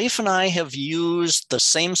 my wife and I have used the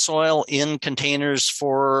same soil in containers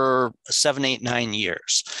for 7, 8, 9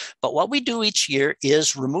 years. But what we do each year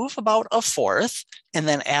is remove about a fourth and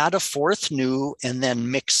then add a fourth new and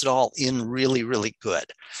then mix it all in really, really good.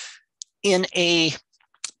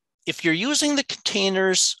 If you're using the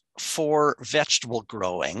containers for vegetable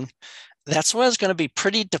growing, that soil is going to be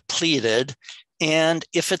pretty depleted. And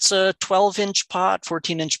if it's a 12-inch pot,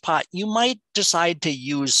 14-inch pot, you might decide to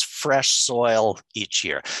use fresh soil each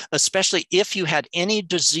year, especially if you had any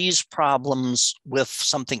disease problems with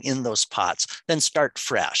something in those pots, then start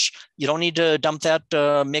fresh. You don't need to dump that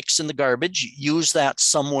mix in the garbage. Use that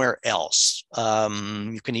somewhere else.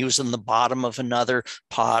 You can use it in the bottom of another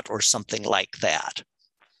pot or something like that.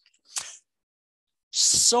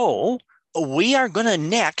 So we are going to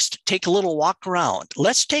next take a little walk around.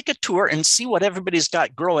 Let's take a tour and see what everybody's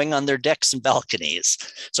got growing on their decks and balconies.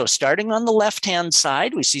 So starting on the left-hand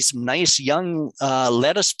side, we see some nice young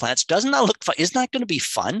lettuce plants. Doesn't that look fun? Isn't that going to be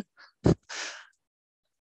fun?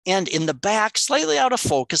 And in the back, slightly out of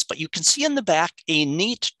focus, but you can see in the back a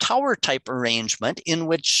neat tower type arrangement in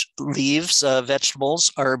which leaves,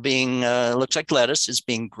 vegetables are being, looks like lettuce is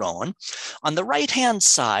being grown. On the right-hand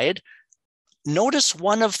side, notice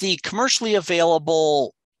one of the commercially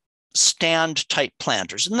available stand type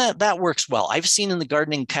planters, and that works well. I've seen in the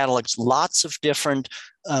gardening catalogs lots of different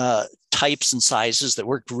types and sizes that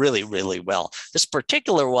work really, really well. This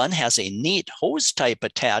particular one has a neat hose type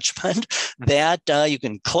attachment that you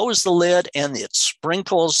can close the lid and it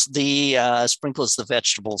sprinkles the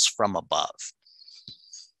vegetables from above.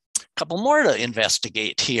 A couple more to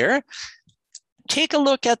investigate here. Take a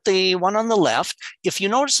look at the one on the left. If you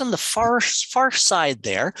notice on the far side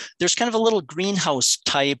there, there's kind of a little greenhouse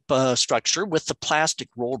type structure with the plastic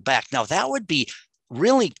rolled back. Now that would be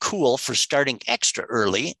really cool for starting extra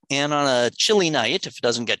early. And on a chilly night, if it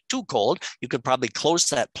doesn't get too cold, you could probably close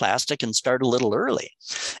that plastic and start a little early.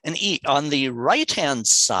 And on the right-hand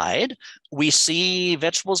side, we see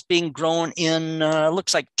vegetables being grown in,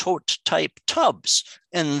 looks like tote type tubs,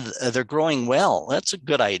 and they're growing well. That's a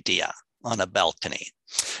good idea on a balcony.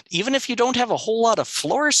 Even if you don't have a whole lot of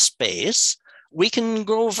floor space, we can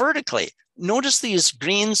grow vertically. Notice these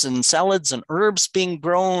greens and salads and herbs being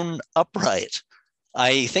grown upright.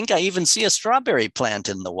 I think I even see a strawberry plant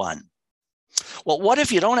in the one. Well, what if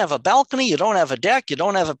you don't have a balcony, you don't have a deck, you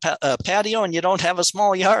don't have a patio, and you don't have a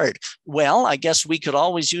small yard? Well, I guess we could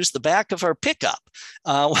always use the back of our pickup.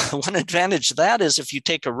 One advantage of that is if you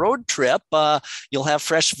take a road trip, you'll have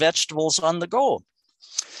fresh vegetables on the go.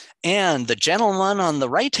 And the gentleman on the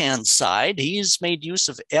right-hand side, he's made use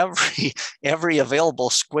of every available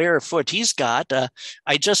square foot he's got.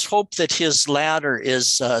 I just hope that his ladder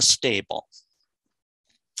is stable.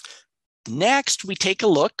 Next, we take a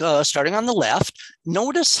look, starting on the left.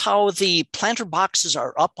 Notice how the planter boxes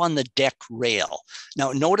are up on the deck rail.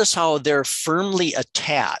 Now, notice how they're firmly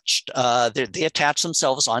attached. They attach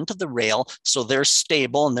themselves onto the rail, so they're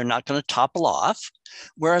stable and they're not going to topple off.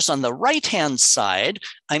 Whereas on the right-hand side,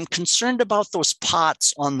 I'm concerned about those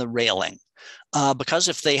pots on the railing. Because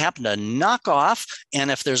if they happen to knock off and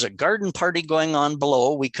if there's a garden party going on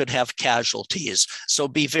below, we could have casualties. So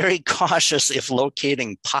be very cautious if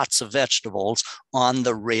locating pots of vegetables on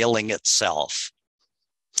the railing itself.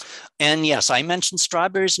 And yes, I mentioned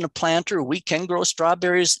strawberries in a planter. We can grow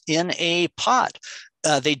strawberries in a pot.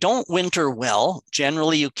 They don't winter well.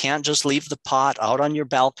 Generally, you can't just leave the pot out on your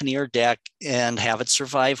balcony or deck and have it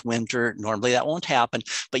survive winter. Normally, that won't happen.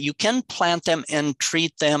 But you can plant them and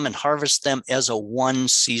treat them and harvest them as a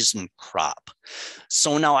one-season crop.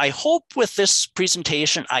 So now I hope with this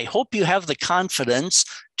presentation, I hope you have the confidence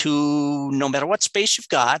to, no matter what space you've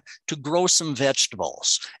got, to grow some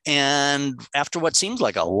vegetables. And after what seems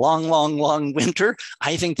like a long winter,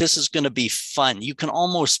 I think this is going to be fun. You can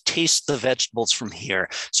almost taste the vegetables from here.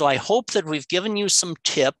 So I hope that we've given you some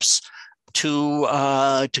tips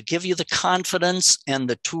to give you the confidence and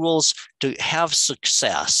the tools to have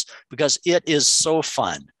success, because it is so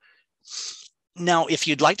fun. Now, if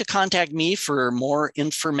you'd like to contact me for more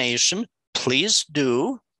information, please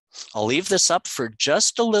do. I'll leave this up for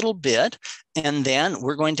just a little bit, and then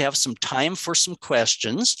we're going to have some time for some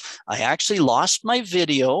questions. I actually lost my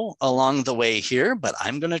video along the way here, but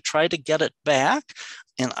I'm going to try to get it back,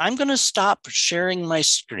 and I'm going to stop sharing my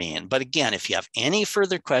screen. But again, if you have any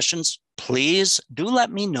further questions, please do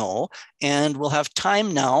let me know, and we'll have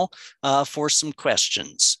time now for some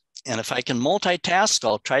questions. And if I can multitask,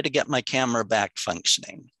 I'll try to get my camera back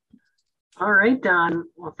functioning. All right, Don.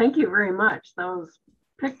 Well, thank you very much. Those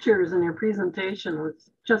pictures in your presentation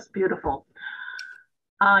was just beautiful.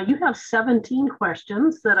 You have 17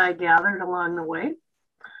 questions that I gathered along the way.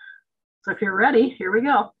 So if you're ready, here we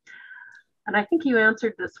go. And I think you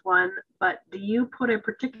answered this one, but do you put a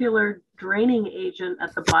particular draining agent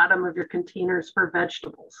at the bottom of your containers for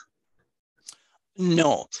vegetables?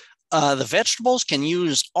 No. The vegetables can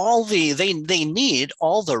use they need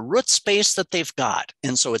all the root space that they've got.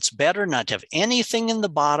 And so it's better not to have anything in the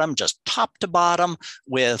bottom, just top to bottom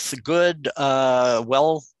with good,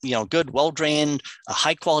 well-drained,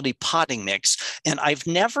 high quality potting mix. And I've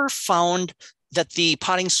never found that the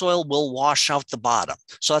potting soil will wash out the bottom.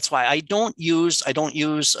 So that's why I don't use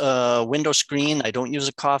a window screen. I don't use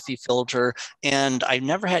a coffee filter. And I've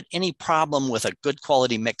never had any problem with a good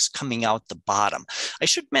quality mix coming out the bottom. I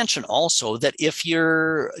should mention also that if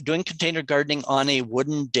you're doing container gardening on a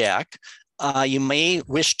wooden deck, you may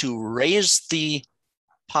wish to raise the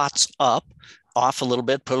pots up off a little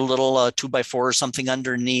bit, put a little 2x4 or something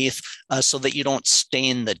underneath so that you don't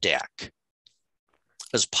stain the deck,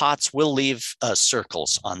 because pots will leave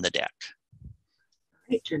circles on the deck.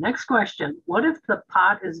 Right, your next question. What if the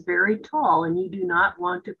pot is very tall and you do not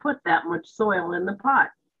want to put that much soil in the pot?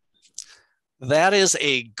 That is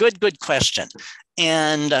a good question.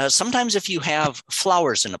 And sometimes if you have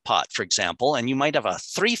flowers in a pot, for example, and you might have a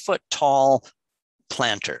 3-foot tall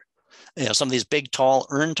planter, some of these big, tall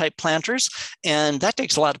urn type planters, and that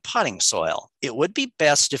takes a lot of potting soil. It would be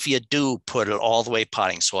best if you do put it all the way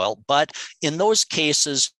potting soil, but in those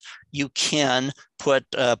cases, you can put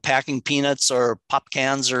packing peanuts or pop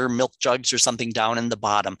cans or milk jugs or something down in the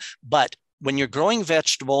bottom. But when you're growing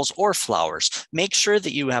vegetables or flowers, make sure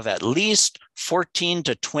that you have at least 14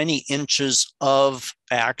 to 20 inches of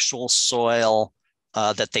actual soil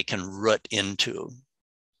that they can root into.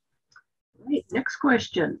 Right, next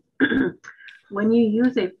question. When you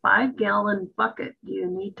use a 5-gallon bucket, do you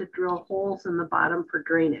need to drill holes in the bottom for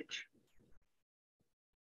drainage?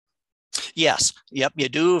 Yes, yep, you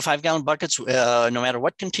do. 5-gallon buckets, no matter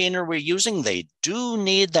what container we're using, they do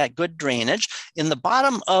need that good drainage. In the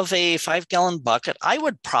bottom of a 5-gallon bucket, I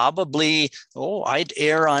would probably, I'd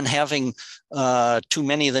err on having too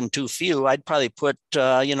many than too few. I'd probably put,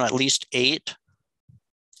 at least eight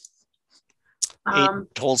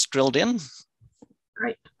holes drilled in.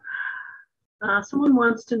 Great. Someone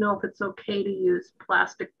wants to know if it's okay to use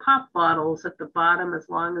plastic pop bottles at the bottom as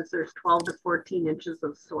long as there's 12 to 14 inches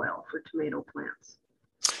of soil for tomato plants.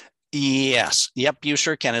 Yes. Yep. You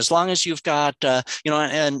sure can. As long as you've got,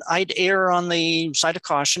 and I'd err on the side of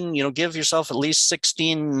caution, give yourself at least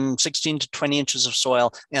 16 to 20 inches of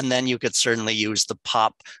soil, and then you could certainly use the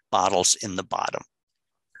pop bottles in the bottom.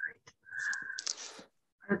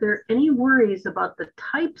 Are there any worries about the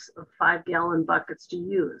types of 5-gallon buckets to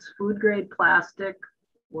use? Food grade plastic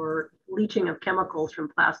or leaching of chemicals from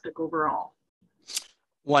plastic overall?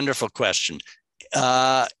 Wonderful question.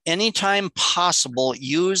 Anytime possible,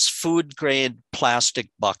 use food grade plastic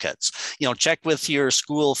buckets. Check with your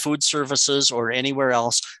school food services or anywhere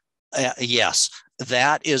else. Yes,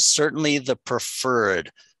 that is certainly the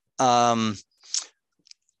preferred.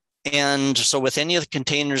 And so with any of the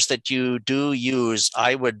containers that you do use,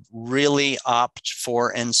 I would really opt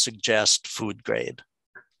for and suggest food grade.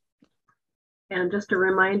 And just a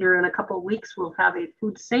reminder, in a couple of weeks, we'll have a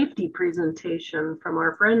food safety presentation from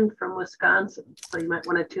our friend from Wisconsin. So you might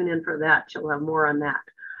want to tune in for that. She'll have more on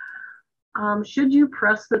that. Should you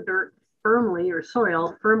press the dirt firmly or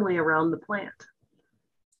soil firmly around the plant?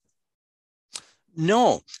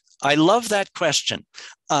 No, I love that question.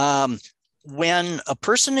 When a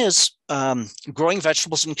person is growing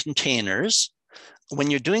vegetables in containers, when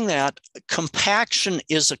you're doing that, compaction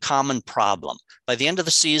is a common problem. By the end of the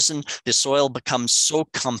season, the soil becomes so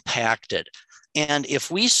compacted. And if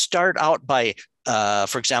we start out by,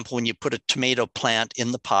 for example, when you put a tomato plant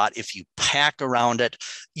in the pot, if you pack around it,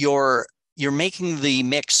 you're making the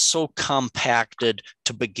mix so compacted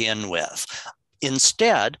to begin with.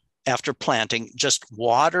 Instead, after planting, just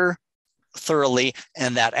water thoroughly,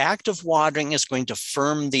 and that active watering is going to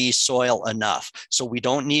firm the soil enough. So we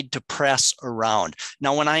don't need to press around.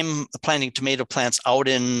 Now, when I'm planting tomato plants out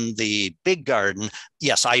in the big garden,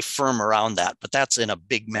 yes, I firm around that, but that's in a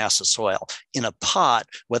big mass of soil. In a pot,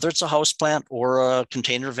 whether it's a house plant or a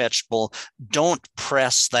container vegetable, don't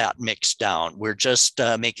press that mix down. We're just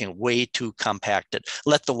making it way too compacted.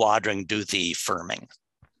 Let the watering do the firming.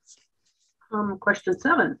 Question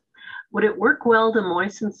 7. Would it work well to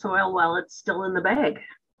moisten soil while it's still in the bag?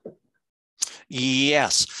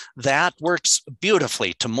 Yes, that works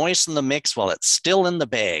beautifully. To moisten the mix while it's still in the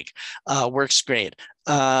bag works great.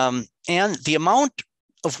 And the amount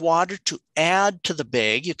of water to add to the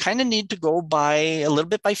bag, you kind of need to go by a little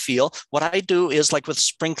bit by feel. What I do is, like with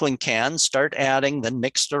sprinkling cans, start adding, then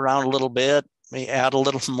mix it around a little bit, may add a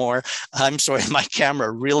little more. I'm sorry, my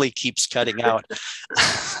camera really keeps cutting out.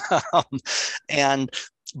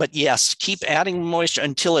 But yes, keep adding moisture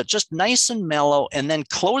until it's just nice and mellow, and then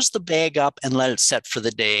close the bag up and let it set for the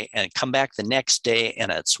day, and come back the next day and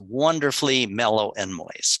it's wonderfully mellow and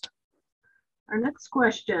moist. Our next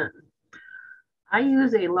question. I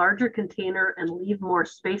use a larger container and leave more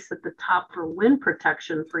space at the top for wind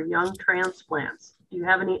protection for young transplants. Do you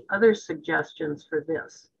have any other suggestions for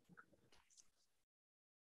this?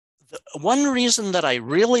 One reason that I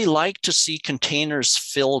really like to see containers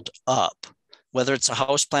filled up, whether it's a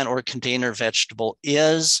houseplant or a container vegetable,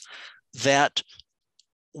 is that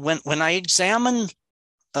when I examine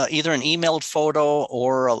either an emailed photo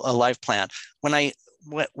or a live plant, when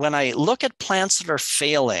I look at plants that are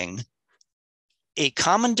failing, a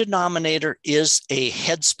common denominator is a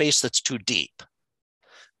headspace that's too deep.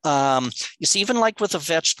 You see, even like with a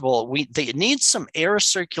vegetable, they need some air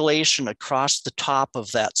circulation across the top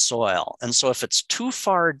of that soil. And so if it's too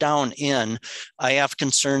far down in, I have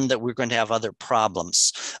concern that we're going to have other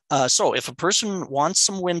problems. So if a person wants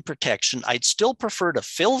some wind protection, I'd still prefer to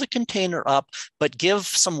fill the container up, but give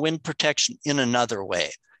some wind protection in another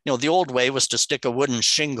way. The old way was to stick a wooden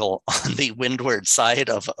shingle on the windward side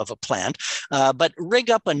of a plant, but rig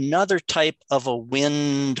up another type of a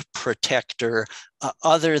wind protector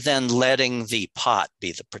other than letting the pot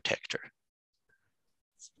be the protector.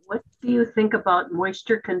 What do you think about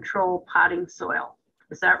moisture control potting soil?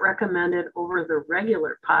 Is that recommended over the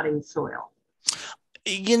regular potting soil?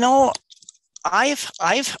 I've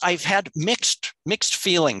had mixed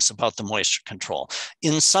feelings about the moisture control.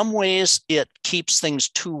 In some ways, it keeps things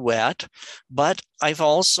too wet, but I've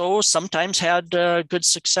also sometimes had good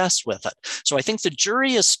success with it. So I think the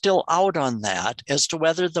jury is still out on that as to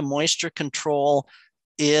whether the moisture control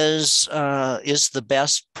is the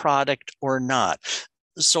best product or not.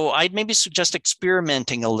 So I'd maybe suggest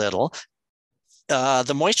experimenting a little.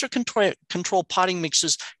 The moisture control potting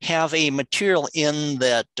mixes have a material in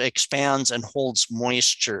that expands and holds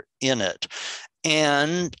moisture in it.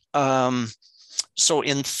 And so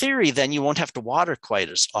in theory, then you won't have to water quite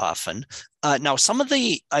as often. Now,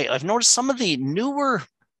 I've noticed some of the newer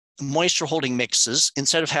moisture holding mixes,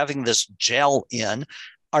 instead of having this gel in,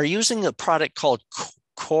 are using a product called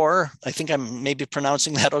Coir. I think I'm maybe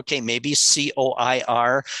pronouncing that okay, maybe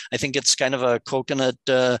COIR. I think it's kind of a coconut,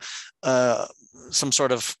 some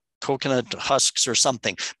sort of coconut husks or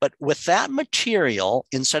something. But with that material,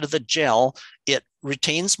 instead of the gel, it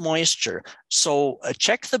retains moisture. So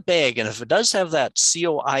check the bag. And if it does have that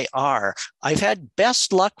COIR, I've had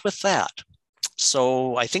best luck with that.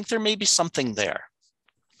 So I think there may be something there.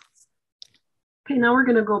 Okay, now we're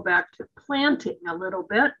going to go back to planting a little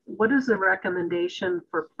bit. What is the recommendation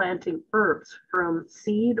for planting herbs, from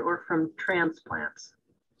seed or from transplants?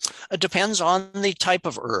 It depends on the type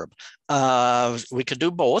of herb. We could do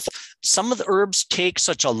both. Some of the herbs take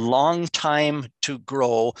such a long time to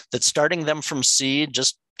grow that starting them from seed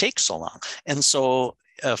just takes so long. And so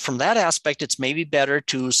from that aspect, it's maybe better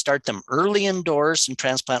to start them early indoors and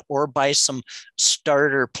transplant, or buy some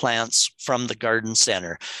starter plants from the garden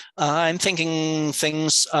center. I'm thinking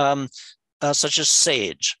things such as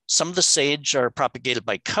sage. Some of the sage are propagated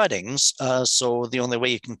by cuttings, so the only way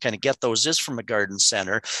you can kind of get those is from a garden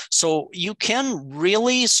center. So you can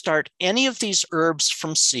really start any of these herbs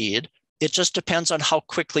from seed. It just depends on how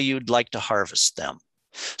quickly you'd like to harvest them.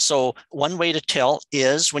 So one way to tell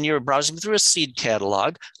is when you're browsing through a seed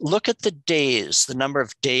catalog, look at the days, the number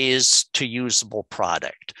of days to usable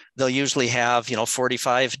product. They'll usually have,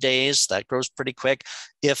 45 days. That grows pretty quick.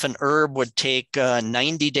 If an herb would take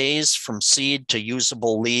 90 days from seed to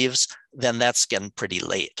usable leaves, then that's getting pretty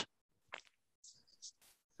late.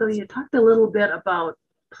 So you talked a little bit about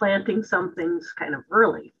planting some things kind of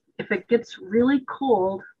early. If it gets really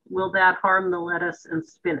cold, will that harm the lettuce and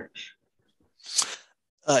spinach?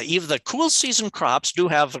 Even the cool season crops do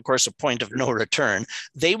have, of course, a point of no return.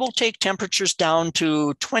 They will take temperatures down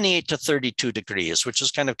to 28 to 32 degrees, which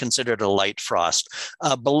is kind of considered a light frost.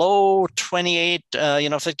 Below 28,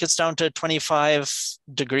 if it gets down to 25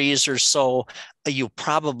 degrees or so, you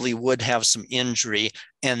probably would have some injury.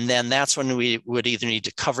 And then that's when we would either need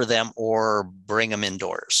to cover them or bring them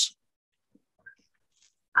indoors.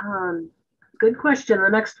 Good question. The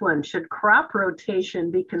next one, should crop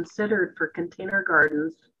rotation be considered for container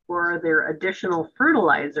gardens, or are there additional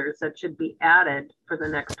fertilizers that should be added for the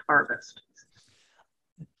next harvest?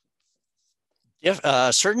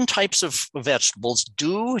 Certain types of vegetables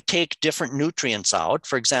do take different nutrients out.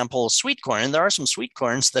 For example, sweet corn, and there are some sweet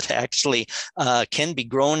corns that actually can be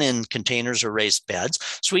grown in containers or raised beds.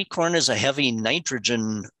 Sweet corn is a heavy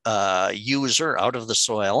nitrogen user out of the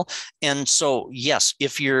soil. And so, yes,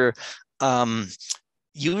 if you're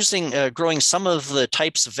growing some of the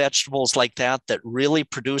types of vegetables like that really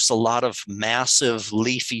produce a lot of massive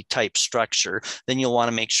leafy type structure, then you'll want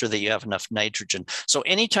to make sure that you have enough nitrogen. So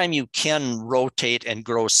anytime you can rotate and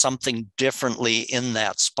grow something differently in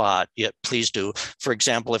that spot, please do. For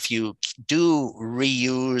example, if you do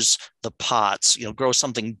reuse the pots, grow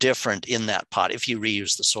something different in that pot. If you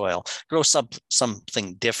reuse the soil, grow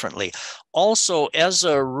something differently. Also, as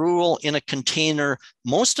a rule, in a container,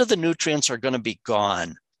 most of the nutrients are going to be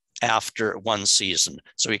gone after one season.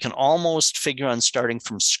 So you can almost figure on starting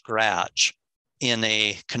from scratch in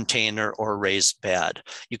a container or raised bed.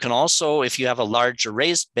 You can also, if you have a larger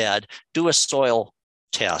raised bed, do a soil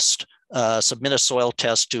test. Submit a soil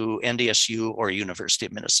test to NDSU or University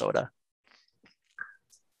of Minnesota.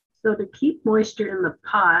 So to keep moisture in the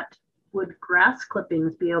pot, would grass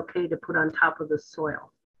clippings be okay to put on top of the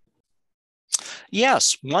soil?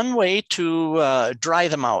 Yes, one way to dry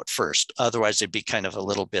them out first. Otherwise, they'd be kind of a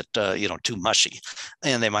little bit, too mushy,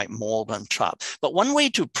 and they might mold on top. But one way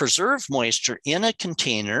to preserve moisture in a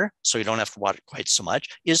container, so you don't have to water it quite so much,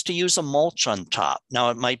 is to use a mulch on top. Now,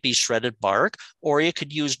 it might be shredded bark, or you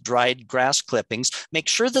could use dried grass clippings. Make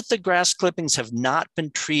sure that the grass clippings have not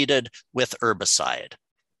been treated with herbicide.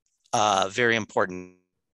 Very important.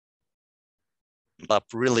 Up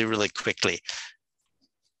really, really quickly.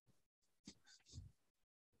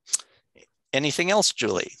 Anything else,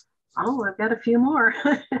 Julie? Oh, I've got a few more.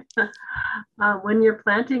 When you're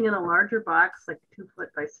planting in a larger box, like 2 foot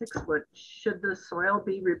by 6 foot, should the soil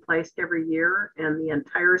be replaced every year and the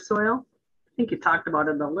entire soil? I think you talked about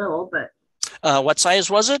it a little, but. What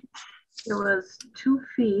size was it? It was 2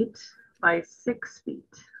 feet by 6 feet.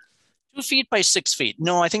 2 feet by 6 feet.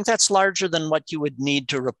 No, I think that's larger than what you would need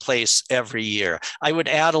to replace every year. I would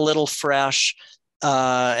add a little fresh.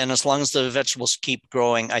 And as long as the vegetables keep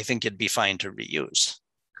growing, I think it'd be fine to reuse.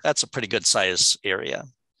 That's a pretty good size area.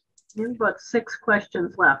 We have about 6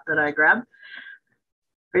 questions left that I grabbed.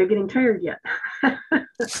 Are you getting tired yet?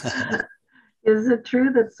 Is it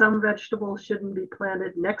true that some vegetables shouldn't be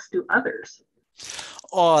planted next to others?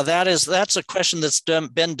 Oh, that's a question that's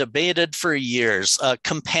been debated for years.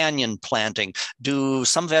 Companion planting. Do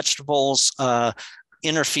some vegetables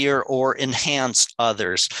interfere or enhance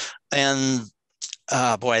others? And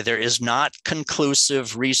boy, there is not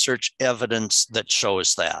conclusive research evidence that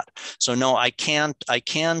shows that. So no, I can't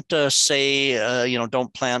say,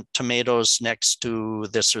 don't plant tomatoes next to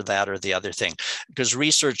this or that or the other thing, because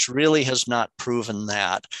research really has not proven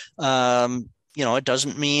that. It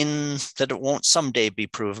doesn't mean that it won't someday be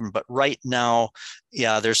proven, but right now,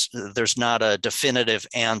 yeah, there's not a definitive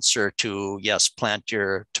answer to, yes, plant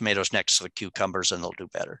your tomatoes next to the cucumbers and they'll do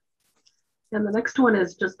better. And the next one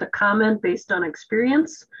is just a comment based on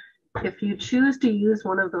experience. If you choose to use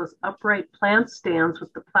one of those upright plant stands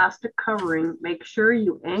with the plastic covering, make sure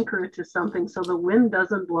you anchor it to something so the wind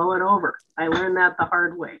doesn't blow it over. I learned that the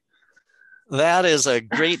hard way. That is a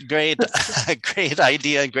great, great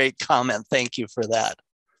idea, great comment. Thank you for that.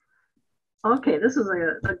 Okay, this is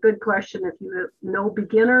a good question. If you know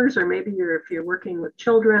beginners, or maybe if you're working with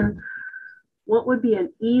children, what would be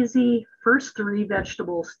an easy first 3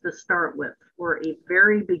 vegetables to start with for a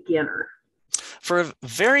very beginner? For a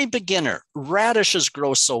very beginner, radishes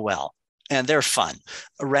grow so well, and they're fun.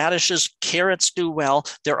 Radishes, carrots do well.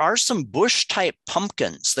 There are some bush-type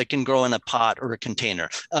pumpkins that can grow in a pot or a container.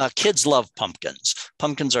 Kids love pumpkins.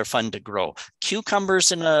 Pumpkins are fun to grow.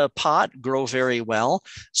 Cucumbers in a pot grow very well.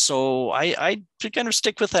 So I kind of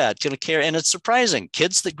stick with that. And it's surprising.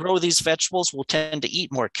 Kids that grow these vegetables will tend to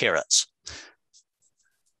eat more carrots.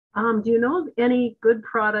 Do you know of any good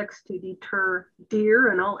products to deter deer,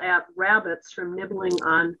 and I'll add rabbits, from nibbling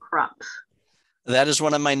on crops? That is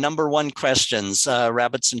one of my number 1 questions,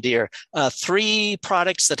 rabbits and deer. 3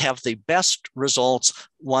 products that have the best results.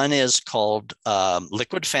 One is called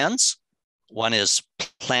Liquid Fence. One is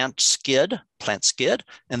Plant Skid,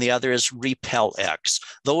 and the other is Repel X.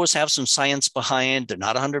 Those have some science behind. They're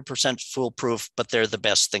not 100% foolproof, but they're the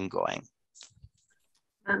best thing going.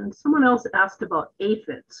 And someone else asked about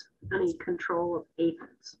aphids, any control of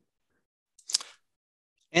aphids.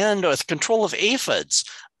 And with control of aphids,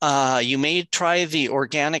 you may try the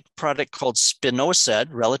organic product called Spinosad,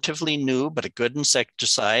 relatively new, but a good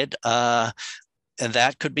insecticide. And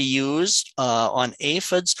that could be used on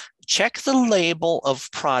aphids. Check the label of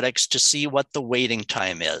products to see what the waiting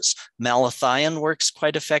time is. Malathion works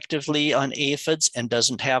quite effectively on aphids and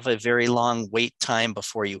doesn't have a very long wait time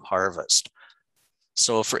before you harvest.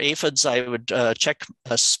 So for aphids, I would check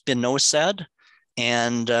Spinosad,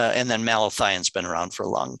 and then Malathion's been around for a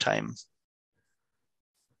long time.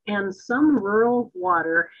 And some rural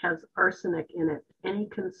water has arsenic in it. Any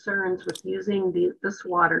concerns with using this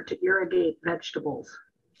water to irrigate vegetables?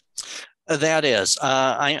 That is,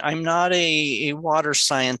 I'm not a water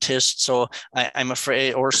scientist, so I'm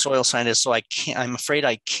afraid, or soil scientist, so I'm afraid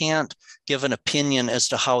I can't give an opinion as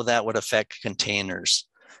to how that would affect containers.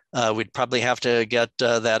 We'd probably have to get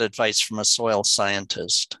that advice from a soil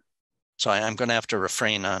scientist. So I'm going to have to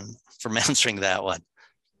refrain from answering that one.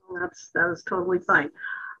 That is totally fine.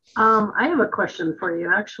 I have a question for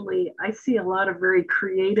you. Actually, I see a lot of very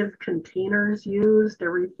creative containers used,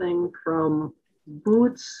 everything from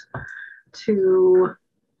boots to,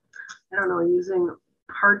 I don't know, using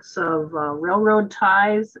parts of railroad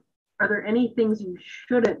ties. Are there any things you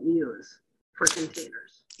shouldn't use for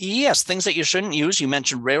containers? Yes, things that you shouldn't use. You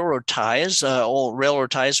mentioned railroad ties. Old railroad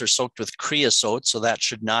ties are soaked with creosote, so that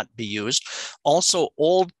should not be used. Also,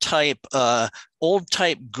 old type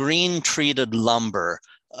green treated lumber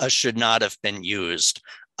should not have been used.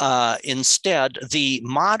 Instead, the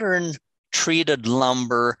modern treated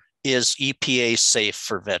lumber is EPA safe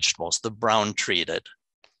for vegetables, the brown treated.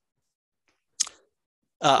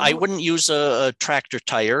 I wouldn't use a tractor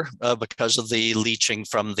tire because of the leaching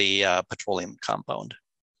from the petroleum compound.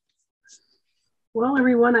 Well,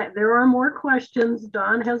 everyone, there are more questions.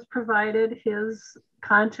 Don has provided his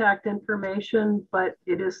contact information, but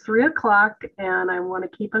it is 3 o'clock and I want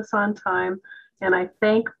to keep us on time. And I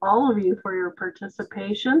thank all of you for your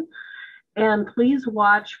participation. And please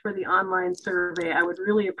watch for the online survey. I would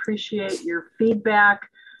really appreciate your feedback.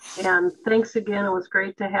 And thanks again. It was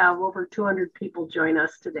great to have over 200 people join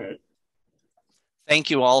us today. Thank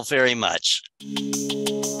you all very much.